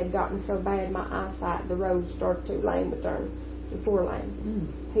eyes had gotten so bad, my eyesight, the road started 2 lane would turn to 4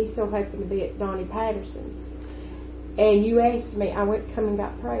 lane. He so happened to be at Donnie Patterson's. And you asked me, I went come and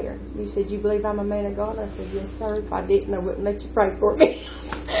got prayer. You said, you believe I'm a man of God? I said, yes, sir. If I didn't, I wouldn't let you pray for me.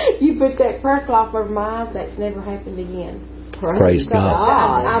 You put that prayer cloth over my eyes, that's never happened again. Praise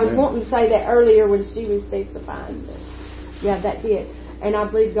God. I was wanting to say that earlier when she was testifying. But yeah, that did. And I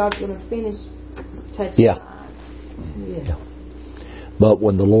believe God's going to finish touching my eyes. Yeah. But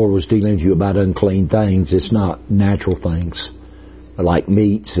when the Lord was dealing with you about unclean things, it's not natural things like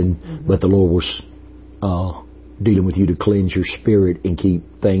meats, but the Lord was dealing with you to cleanse your spirit and keep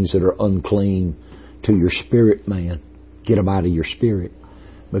things that are unclean to your spirit, man. Get them out of your spirit.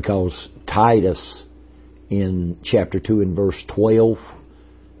 Because Titus, in chapter 2 and verse 12,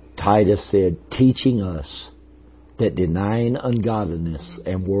 Titus said, teaching us that denying ungodliness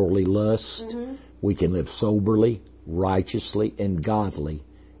and worldly lust, we can live soberly, righteously, and godly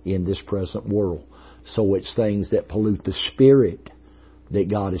in this present world. So it's things that pollute the spirit that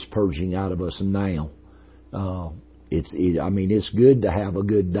God is purging out of us now. It's good to have a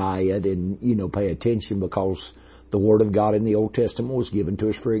good diet and, pay attention because the Word of God in the Old Testament was given to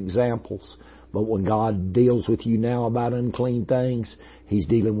us for examples. But when God deals with you now about unclean things, He's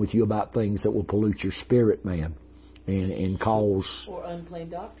dealing with you about things that will pollute your spirit, man. And cause... Or unclean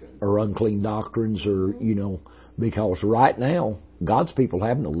doctrines. Or unclean doctrines because right now, God's people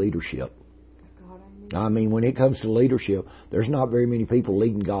have no leadership. I mean, when it comes to leadership, there's not very many people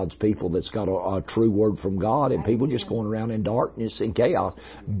leading God's people that's got a true word from God, and people just going around in darkness and chaos.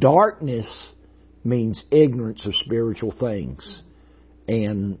 Darkness means ignorance of spiritual things.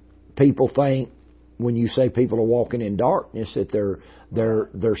 And people think when you say people are walking in darkness that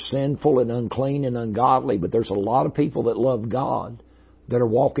they're sinful and unclean and ungodly, but there's a lot of people that love God that are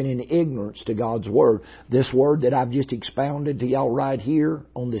walking in ignorance to God's Word. This word that I've just expounded to y'all right here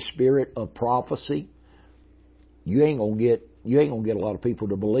on the spirit of prophecy, you ain't gonna get a lot of people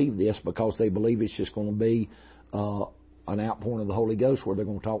to believe this because they believe it's just going to be an outpouring of the Holy Ghost where they're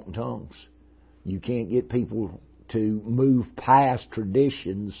going to talk in tongues. You can't get people to move past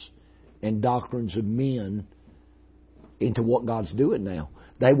traditions and doctrines of men into what God's doing now.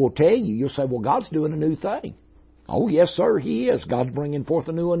 They will tell you, you'll say, well, God's doing a new thing. Oh, yes, sir, He is. God's bringing forth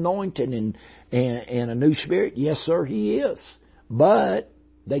a new anointing and a new spirit. Yes, sir, He is. But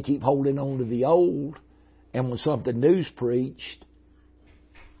they keep holding on to the old, and when something new's preached,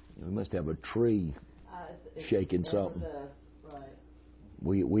 we must have a tree shaking something.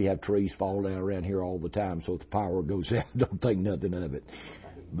 Right. We have trees fall down around here all the time, so if the power goes out, don't think nothing of it.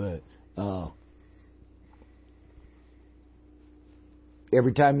 But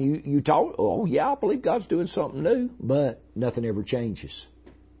every time you talk, oh yeah, I believe God's doing something new, but nothing ever changes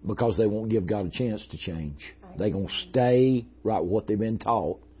because they won't give God a chance to change. They're going to stay right with what they've been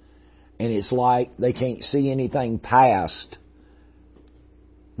taught. And it's like they can't see anything past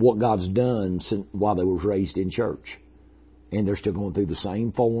what God's done since while they was raised in church. And they're still going through the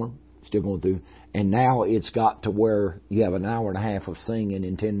same form, still going through. And now it's got to where you have an hour and a half of singing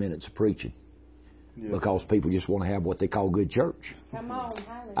and 10 minutes of preaching. Yeah. Because people just want to have what they call good church. Come on,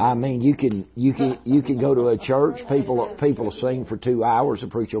 I mean, you can go to a church. People will sing for 2 hours. The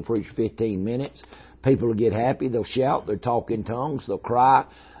preacher will preach 15 minutes. People will get happy. They'll shout. They'll talk in tongues. They'll cry.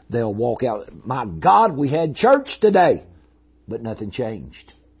 They'll walk out. My God, we had church today, but nothing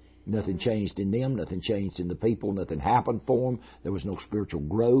changed. Nothing changed in them. Nothing changed in the people. Nothing happened for them. There was no spiritual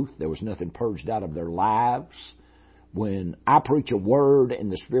growth. There was nothing purged out of their lives. When I preach a word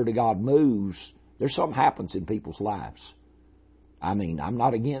and the Spirit of God moves, there's something happens in people's lives. I mean, I'm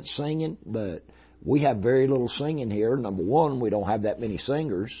not against singing, but we have very little singing here. Number one, we don't have that many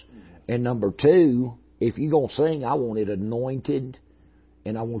singers. And number two, if you're going to sing, I want it anointed,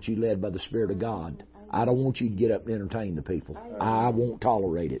 and I want you led by the Spirit of God. I don't want you to get up and entertain the people. I won't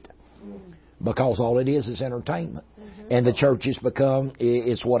tolerate it. Because all it is entertainment. And the church has become,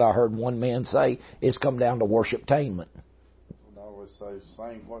 it's what I heard one man say, it's come down to worship-tainment. I always say,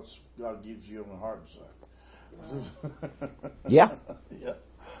 sing what God gives you on the heart to say. Yeah.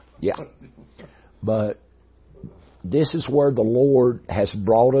 Yeah. But this is where the Lord has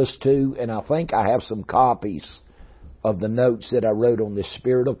brought us to, and I think I have some copies of the notes that I wrote on this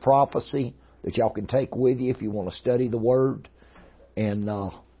spirit of prophecy that y'all can take with you if you want to study the Word. And I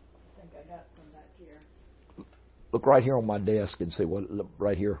think I got some back here. Look right here on my desk and see what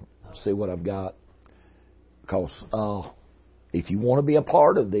see what I've got. Because if you want to be a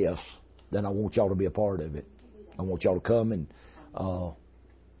part of this, then I want y'all to be a part of it. I want y'all to come and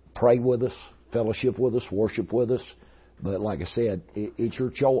pray with us, fellowship with us, worship with us. But like I said, it's your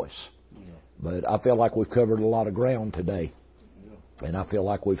choice. Yeah. But I feel like we've covered a lot of ground today. Yeah. And I feel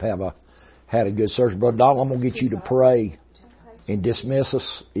like we've had a good service. Brother Donald, I'm going to get you to pray and dismiss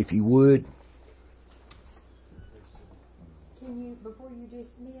us, if you would. Before you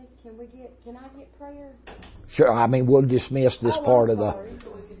dismiss, can I get prayer? Sure. I mean, we'll dismiss this part of the...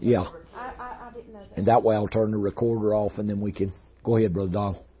 Yeah. I didn't know that. And that way I'll turn the recorder off and then we can... Go ahead, Brother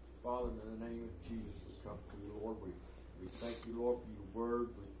Donald. Father, in the name of Jesus, we come to you, Lord. We thank you, Lord, for your word.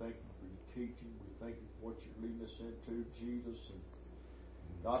 We thank you for your teaching. We thank you for what you're leading us into, Jesus. And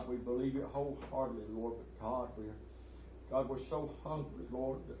God, we believe it wholeheartedly, Lord. But God, we're so hungry,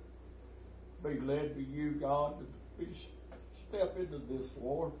 Lord, to be led by you, God, to step into this,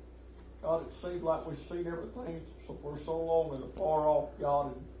 Lord. God, it seems like we've seen everything for so long and far off,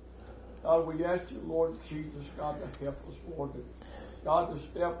 God. And God, we ask you, Lord Jesus, God, to help us, Lord, God, to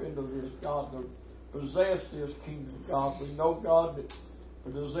step into this, God, to possess this kingdom, God. We know, God, that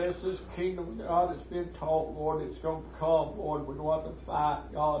to possess this kingdom, God, it's been taught, Lord, it's going to come, Lord. We're going to have to fight,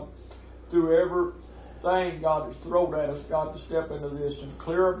 God, through everything, God, that's thrown at us, God, to step into this and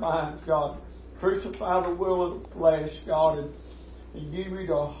clear our minds, God. Crucify the will of the flesh, God, and give you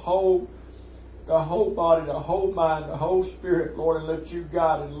the whole body, the whole mind, the whole spirit, Lord, and let you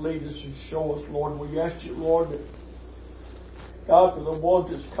guide and lead us and show us, Lord. And we ask you, Lord, that, God, for the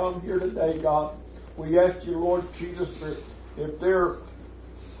ones that's come here today, God, we ask you, Lord Jesus, that if their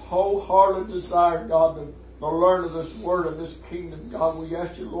wholehearted desire, God, to learn of this word of this kingdom, God, we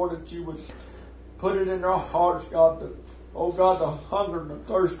ask you, Lord, that you would put it in their hearts, God, oh God, the hunger and the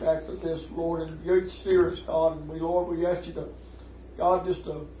thirst after this, Lord, and you steer us, God, and Lord, we ask you to, God, just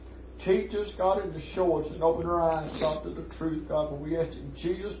to teach us, God, and to show us and open our eyes, God, to the truth, God, but we ask you in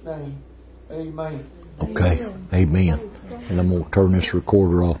Jesus' name, amen. Okay, amen. And I'm going to turn this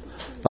recorder off.